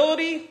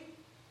ability,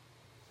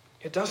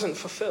 it doesn't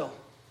fulfill.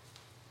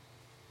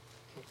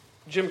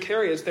 Jim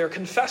Carrey is there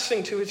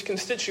confessing to his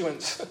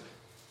constituents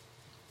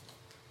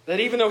that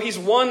even though he's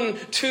won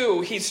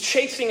two, he's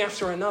chasing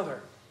after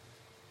another.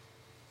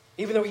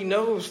 Even though he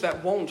knows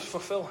that won't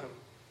fulfill him.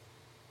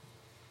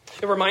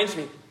 It reminds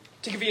me,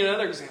 to give you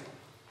another example,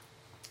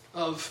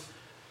 of,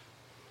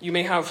 you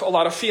may have a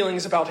lot of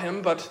feelings about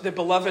him, but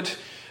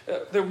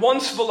the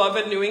once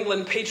beloved New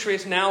England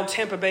Patriot, now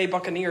Tampa Bay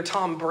Buccaneer,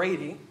 Tom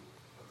Brady.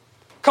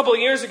 A couple of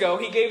years ago,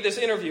 he gave this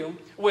interview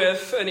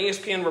with an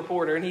ESPN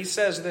reporter, and he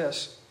says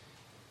this.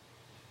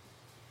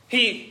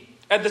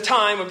 At the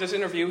time of this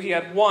interview, he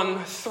had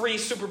won 3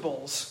 Super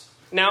Bowls.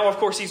 Now, of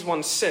course, he's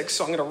won 6,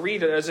 so I'm going to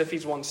read it as if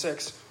he's won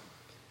 6.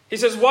 He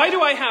says, "Why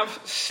do I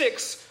have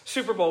 6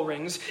 Super Bowl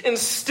rings and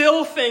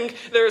still think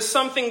there is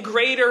something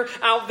greater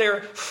out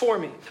there for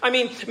me?" I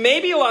mean,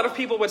 maybe a lot of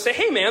people would say,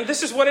 "Hey man,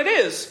 this is what it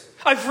is.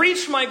 I've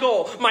reached my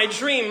goal, my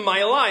dream,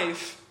 my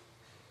life."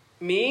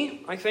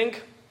 Me, I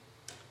think,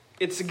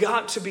 it's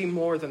got to be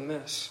more than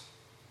this.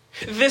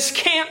 This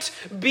can't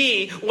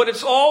be what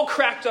it's all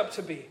cracked up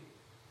to be.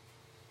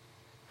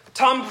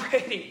 Tom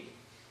Brady,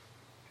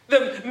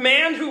 the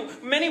man who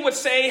many would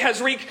say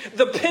has reached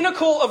the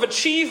pinnacle of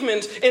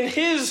achievement in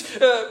his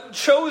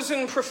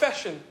chosen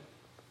profession.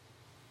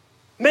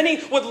 Many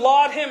would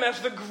laud him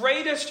as the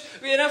greatest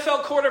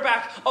NFL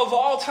quarterback of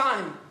all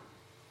time.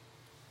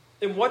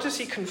 And what does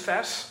he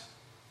confess?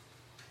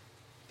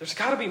 There's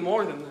got to be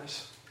more than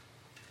this.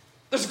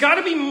 There's got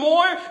to be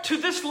more to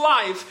this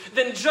life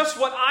than just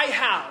what I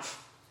have,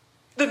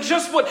 than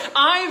just what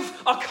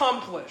I've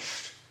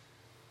accomplished.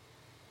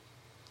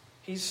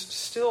 He's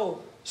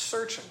still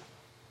searching.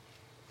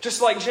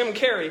 Just like Jim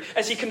Carrey,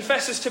 as he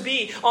confesses to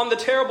be on the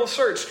terrible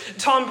search.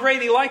 Tom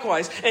Brady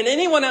likewise. And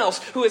anyone else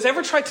who has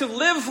ever tried to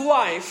live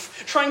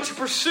life, trying to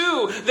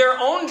pursue their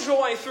own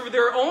joy through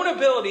their own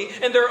ability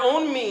and their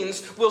own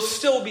means, will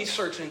still be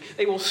searching.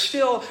 They will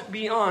still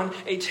be on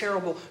a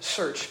terrible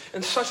search.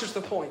 And such is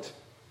the point.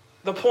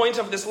 The point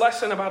of this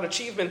lesson about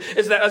achievement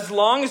is that as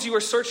long as you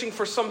are searching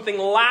for something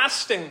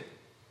lasting,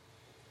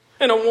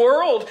 in a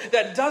world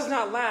that does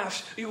not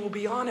last, you will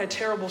be on a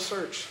terrible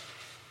search.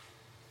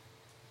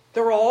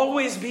 There will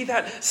always be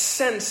that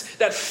sense,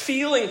 that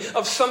feeling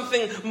of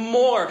something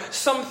more,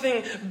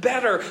 something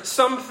better,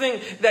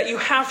 something that you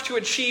have to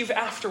achieve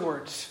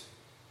afterwards.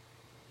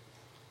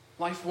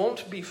 Life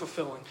won't be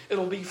fulfilling.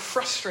 It'll be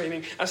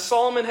frustrating. As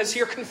Solomon has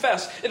here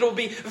confessed, it'll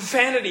be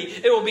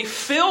vanity. It will be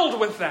filled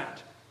with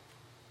that.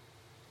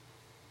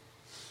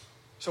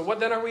 So what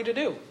then are we to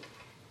do?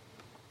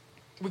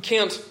 We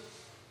can't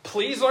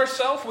please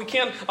ourselves. We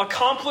can't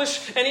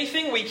accomplish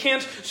anything. We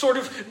can't sort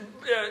of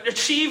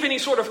achieve any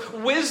sort of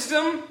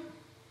wisdom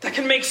that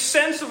can make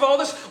sense of all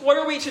this. What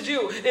are we to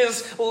do?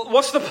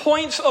 What's the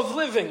point of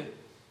living?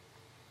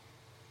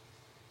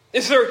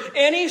 Is there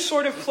any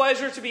sort of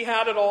pleasure to be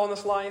had at all in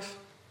this life?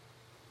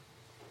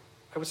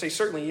 I would say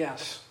certainly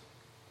yes.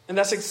 And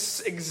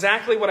that's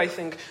exactly what I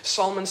think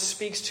Solomon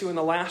speaks to in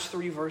the last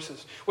 3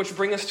 verses, which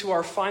bring us to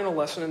our final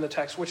lesson in the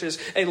text, which is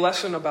a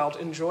lesson about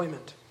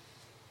enjoyment.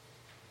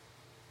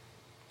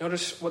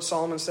 Notice what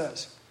Solomon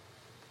says.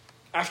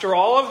 After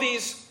all of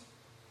these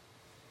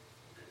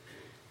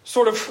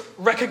sort of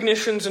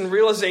recognitions and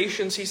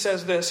realizations, he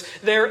says this: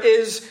 "There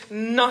is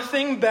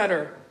nothing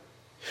better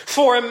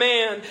for a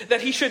man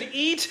that he should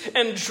eat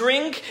and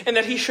drink, and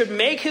that he should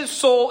make his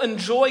soul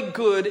enjoy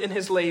good in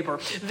his labor.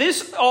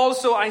 This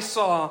also I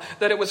saw,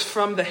 that it was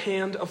from the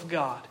hand of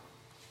God.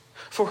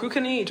 For who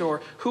can eat,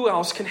 or who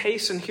else can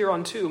hasten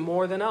hereunto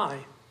more than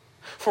I?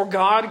 For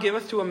God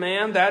giveth to a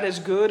man that is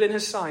good in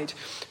his sight,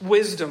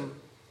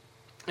 wisdom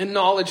and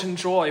knowledge and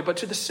joy. But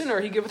to the sinner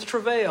he giveth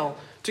travail,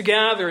 to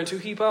gather and to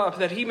heap up,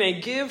 that he may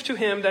give to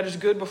him that is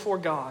good before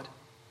God.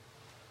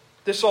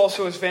 This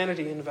also is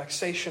vanity and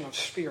vexation of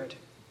spirit."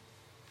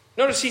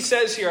 Notice he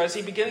says here, as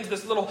he begins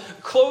this little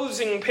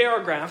closing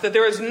paragraph, that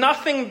there is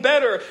nothing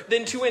better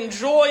than to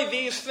enjoy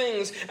these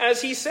things,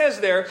 as he says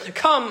there,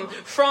 come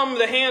from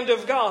the hand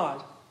of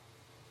God.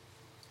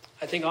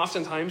 I think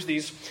oftentimes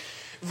these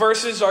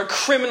verses are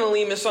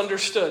criminally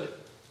misunderstood.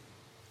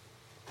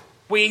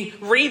 We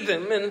read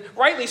them, and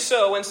rightly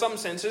so in some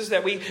senses,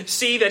 that we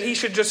see that he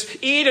should just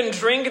eat and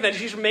drink, and that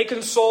he should make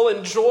his soul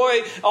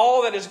enjoy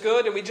all that is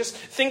good, and we just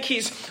think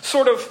he's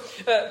sort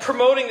of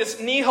promoting this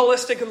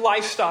nihilistic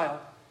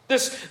lifestyle.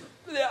 This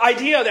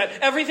idea that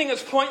everything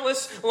is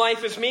pointless,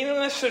 life is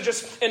meaningless, so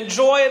just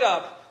enjoy it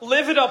up,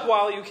 live it up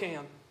while you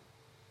can.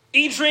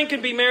 Eat, drink,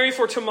 and be merry,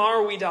 for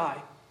tomorrow we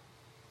die.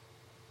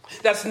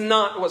 That's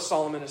not what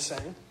Solomon is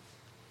saying.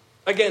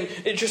 Again,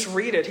 just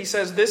read it. He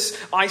says, "This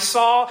I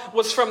saw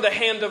was from the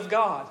hand of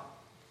God."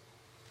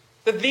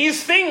 That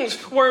these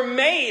things were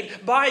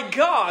made by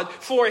God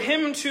for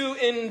him to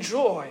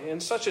enjoy.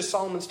 And such is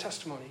Solomon's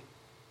testimony.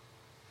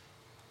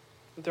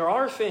 But there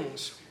are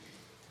things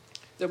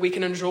that we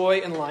can enjoy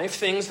in life,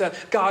 things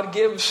that God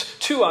gives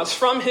to us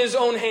from his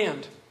own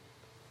hand.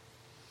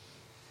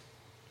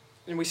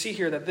 And we see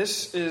here that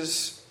this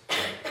is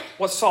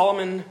what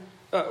Solomon,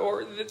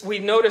 we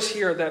notice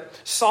here that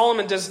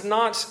Solomon does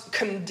not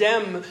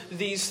condemn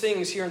these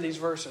things here in these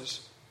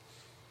verses.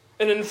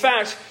 And in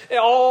fact,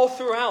 all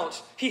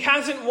throughout, he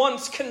hasn't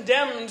once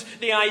condemned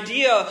the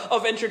idea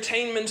of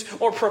entertainment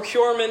or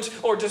procurement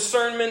or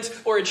discernment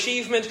or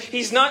achievement.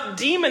 He's not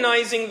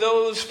demonizing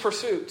those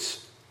pursuits.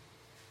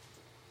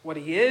 What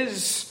he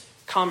is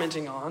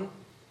commenting on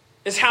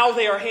is how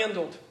they are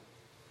handled.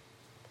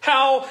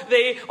 How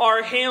they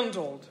are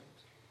handled.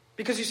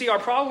 Because you see, our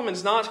problem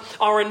is not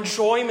our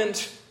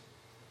enjoyment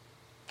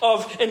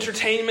of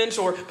entertainment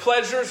or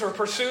pleasures or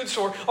pursuits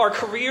or our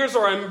careers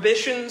or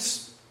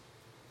ambitions.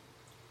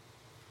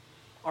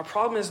 Our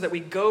problem is that we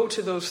go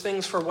to those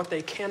things for what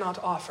they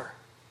cannot offer.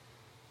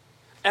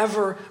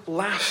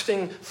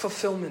 Everlasting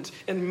fulfillment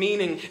and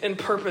meaning and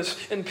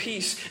purpose and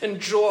peace and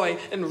joy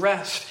and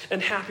rest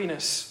and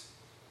happiness.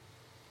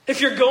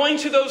 If you're going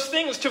to those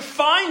things to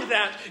find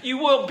that, you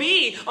will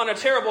be on a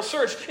terrible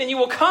search and you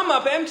will come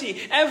up empty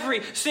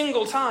every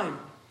single time.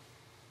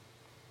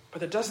 But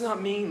that does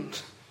not mean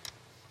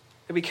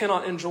that we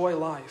cannot enjoy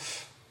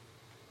life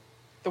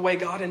the way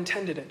God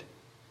intended it.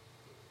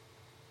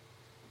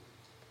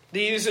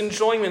 These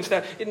enjoyments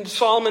that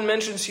Solomon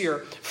mentions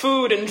here,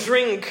 food and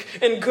drink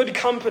and good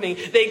company,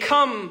 they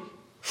come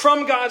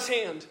from God's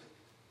hand.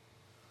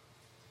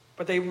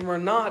 But they were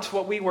not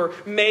what we were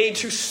made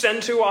to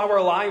center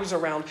our lives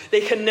around.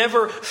 They can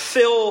never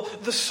fill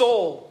the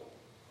soul.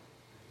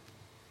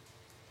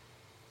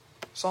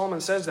 Solomon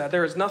says that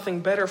there is nothing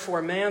better for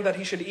a man that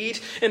he should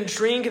eat and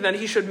drink, and that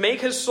he should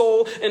make his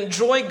soul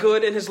enjoy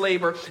good in his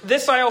labor.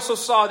 This I also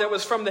saw that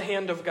was from the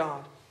hand of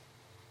God.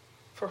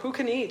 For who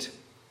can eat?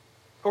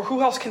 Or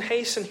who else can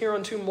hasten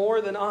hereunto more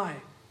than I?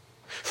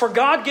 For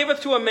God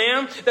giveth to a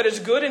man that is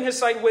good in his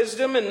sight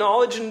wisdom and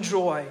knowledge and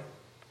joy.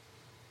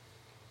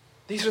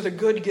 These are the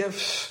good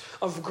gifts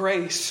of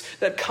grace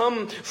that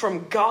come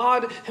from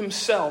God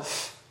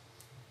himself.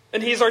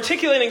 And he's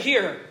articulating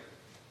here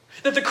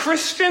that the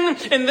Christian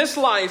in this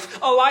life,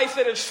 a life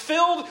that is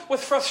filled with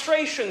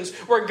frustrations,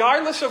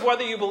 regardless of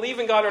whether you believe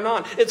in God or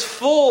not, it's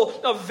full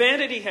of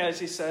vanity, as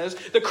he says.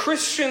 The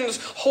Christians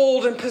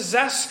hold and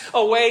possess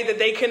a way that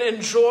they can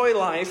enjoy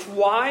life.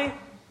 Why?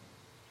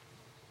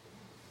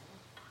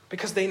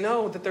 Because they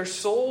know that their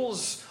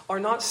souls are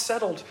not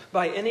settled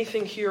by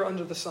anything here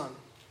under the sun.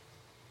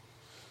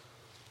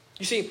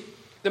 You see,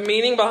 the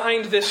meaning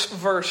behind this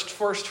verse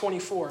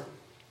 24,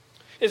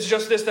 is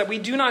just this, that we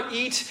do not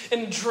eat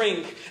and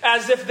drink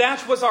as if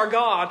that was our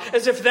God,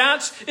 as if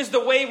that is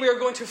the way we are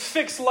going to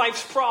fix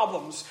life's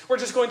problems. We're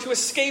just going to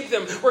escape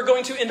them. We're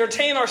going to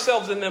entertain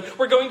ourselves in them.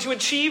 We're going to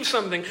achieve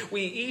something.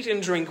 We eat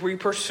and drink. We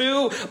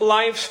pursue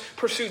life's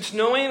pursuits,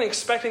 knowing and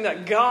expecting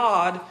that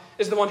God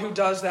is the one who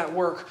does that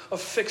work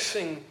of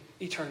fixing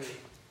eternity.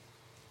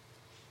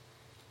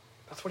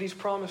 That's what he's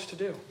promised to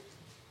do.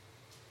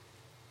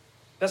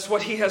 That's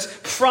what he has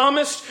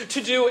promised to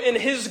do in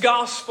his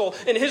gospel,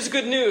 in his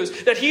good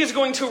news, that he is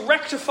going to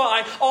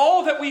rectify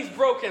all that we've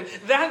broken.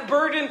 That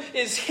burden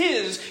is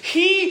his.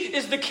 He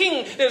is the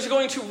king that is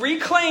going to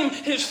reclaim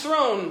his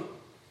throne.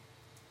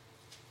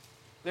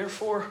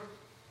 Therefore,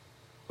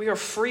 we are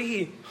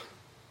free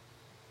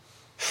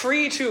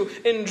to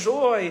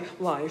enjoy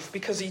life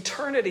because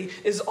eternity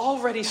is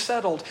already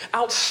settled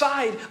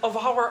outside of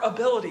our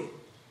ability.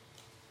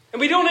 And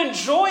we don't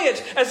enjoy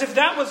it as if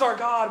that was our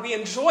God. We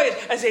enjoy it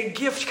as a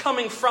gift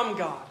coming from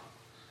God.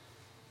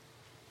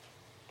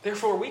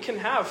 Therefore, we can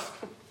have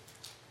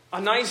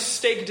a nice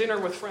steak dinner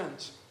with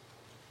friends.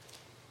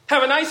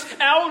 Have a nice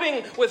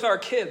outing with our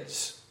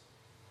kids.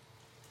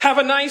 Have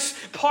a nice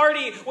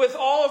party with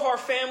all of our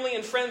family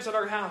and friends at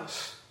our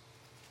house.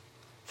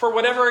 For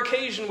whatever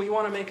occasion we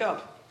want to make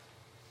up.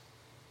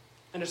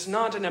 And it's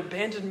not an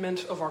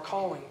abandonment of our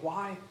calling.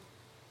 Why?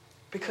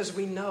 Because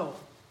we know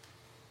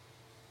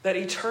that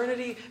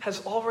eternity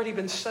has already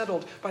been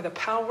settled by the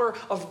power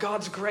of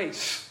God's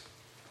grace.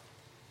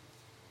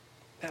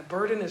 That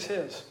burden is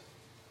his.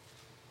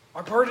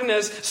 Our burden,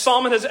 as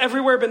Solomon has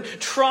everywhere been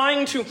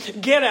trying to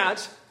get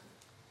at,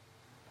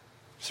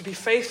 is to be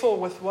faithful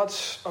with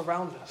what's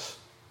around us.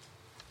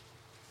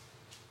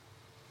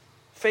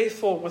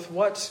 Faithful with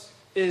what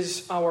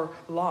is our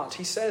lot.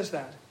 He says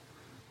that.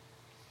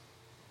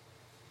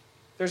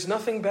 There's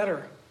nothing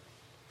better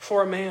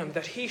for a man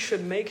that he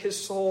should make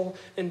his soul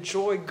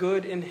enjoy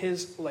good in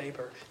his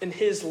labor, in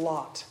his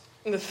lot,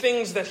 in the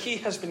things that he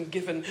has been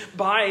given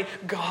by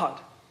God.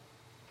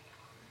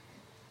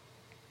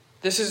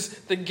 This is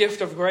the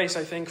gift of grace,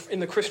 I think, in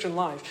the Christian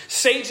life.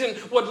 Satan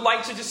would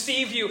like to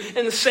deceive you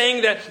in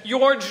saying that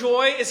your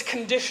joy is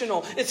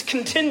conditional. It's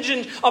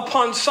contingent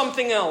upon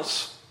something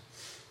else.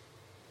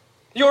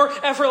 Your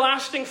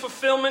everlasting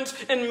fulfillment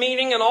and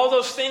meaning and all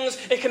those things,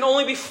 it can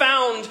only be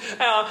found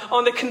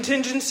on the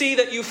contingency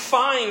that you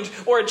find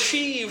or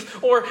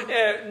achieve or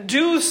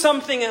do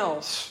something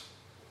else.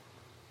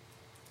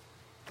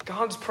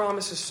 God's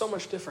promise is so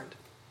much different.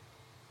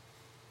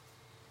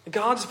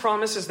 God's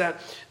promise is that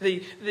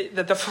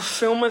the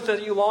fulfillment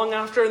that you long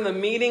after, and the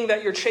meaning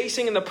that you're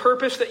chasing, and the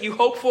purpose that you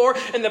hope for,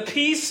 and the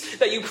peace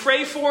that you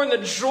pray for, and the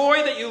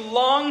joy that you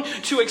long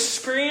to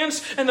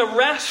experience, and the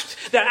rest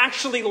that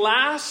actually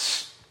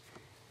lasts,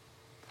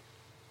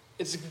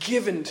 it's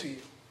given to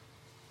you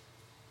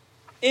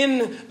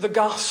in the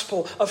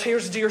gospel of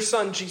His dear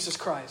Son, Jesus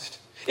Christ.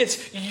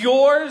 It's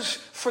yours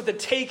for the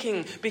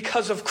taking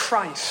because of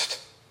Christ.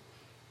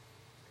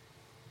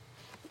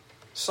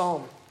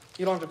 Psalm.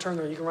 You don't have to turn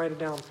there. You can write it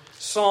down.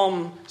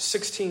 Psalm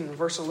 16,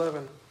 verse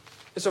 11.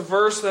 It's a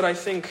verse that I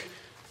think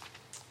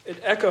it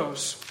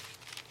echoes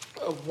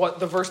of what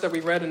the verse that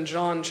we read in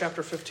John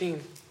chapter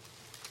 15.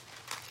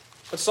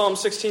 But Psalm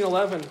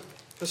 16:11,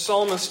 the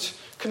psalmist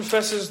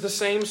confesses the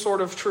same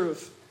sort of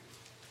truth.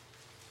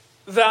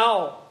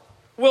 Thou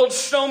wilt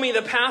show me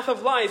the path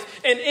of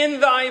life, and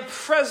in thy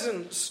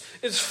presence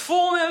is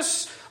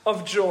fullness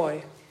of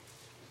joy.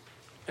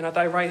 And at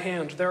thy right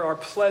hand there are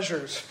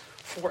pleasures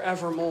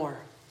forevermore.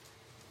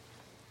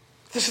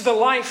 This is the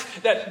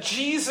life that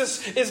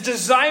Jesus is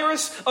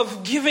desirous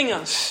of giving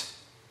us.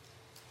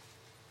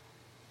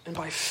 And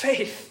by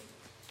faith,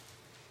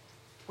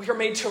 we are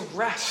made to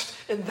rest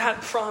in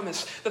that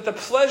promise, that the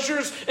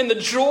pleasures and the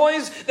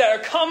joys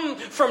that come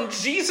from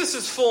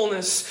Jesus'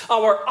 fullness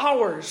are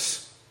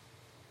ours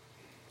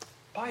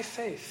by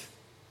faith.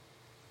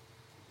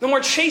 No more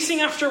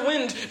chasing after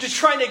wind to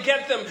try to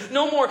get them.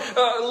 No more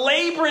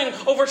laboring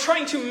over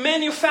trying to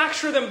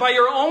manufacture them by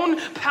your own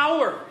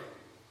power.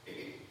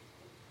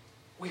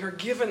 We are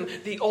given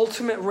the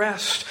ultimate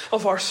rest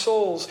of our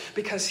souls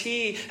because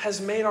He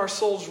has made our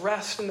souls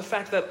rest in the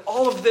fact that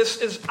all of this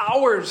is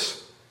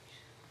ours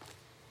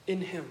in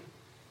Him.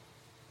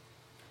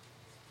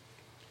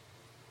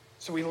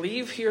 So we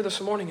leave here this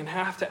morning and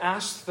have to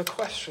ask the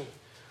question,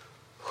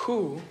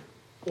 who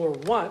or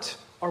what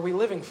are we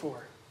living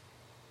for?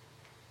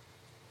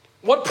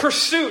 What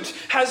pursuit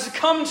has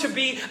come to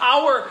be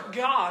our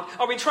God?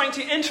 Are we trying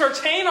to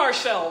entertain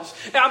ourselves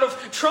out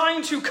of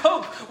trying to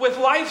cope with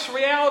life's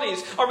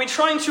realities? Are we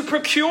trying to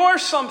procure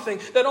something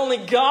that only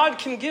God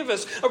can give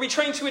us? Are we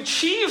trying to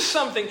achieve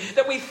something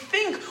that we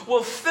think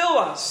will fill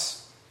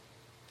us?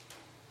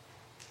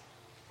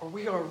 Or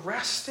we are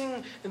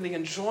resting in the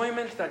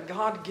enjoyment that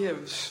God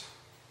gives,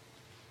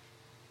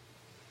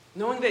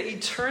 knowing that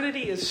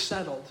eternity is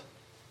settled.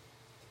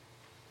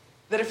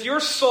 That if your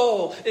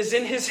soul is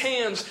in His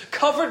hands,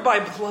 covered by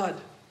blood,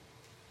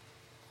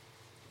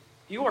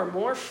 you are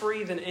more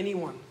free than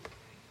anyone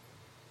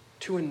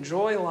to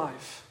enjoy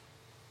life.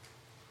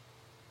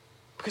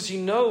 Because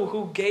you know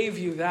who gave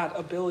you that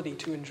ability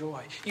to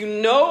enjoy.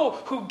 You know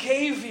who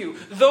gave you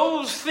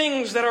those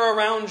things that are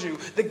around you.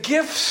 The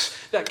gifts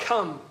that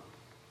come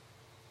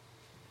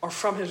are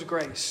from His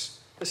grace.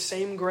 The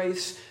same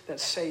grace that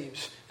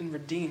saves and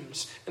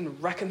redeems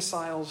and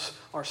reconciles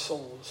our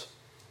souls.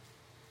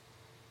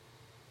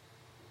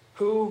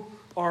 Who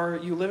are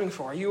you living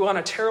for? Are you on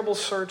a terrible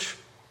search,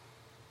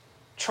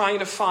 trying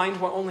to find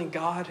what only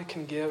God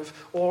can give?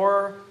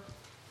 Or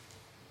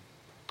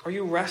are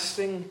you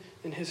resting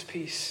in His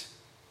peace?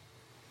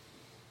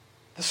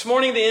 This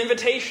morning, the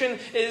invitation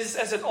is,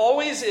 as it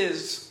always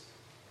is,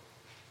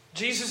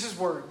 Jesus'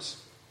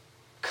 words.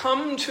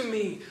 Come to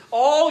me,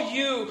 all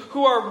you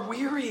who are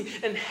weary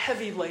and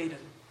heavy laden,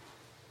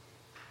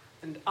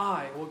 and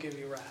I will give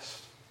you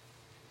rest.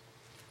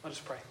 Let us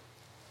pray.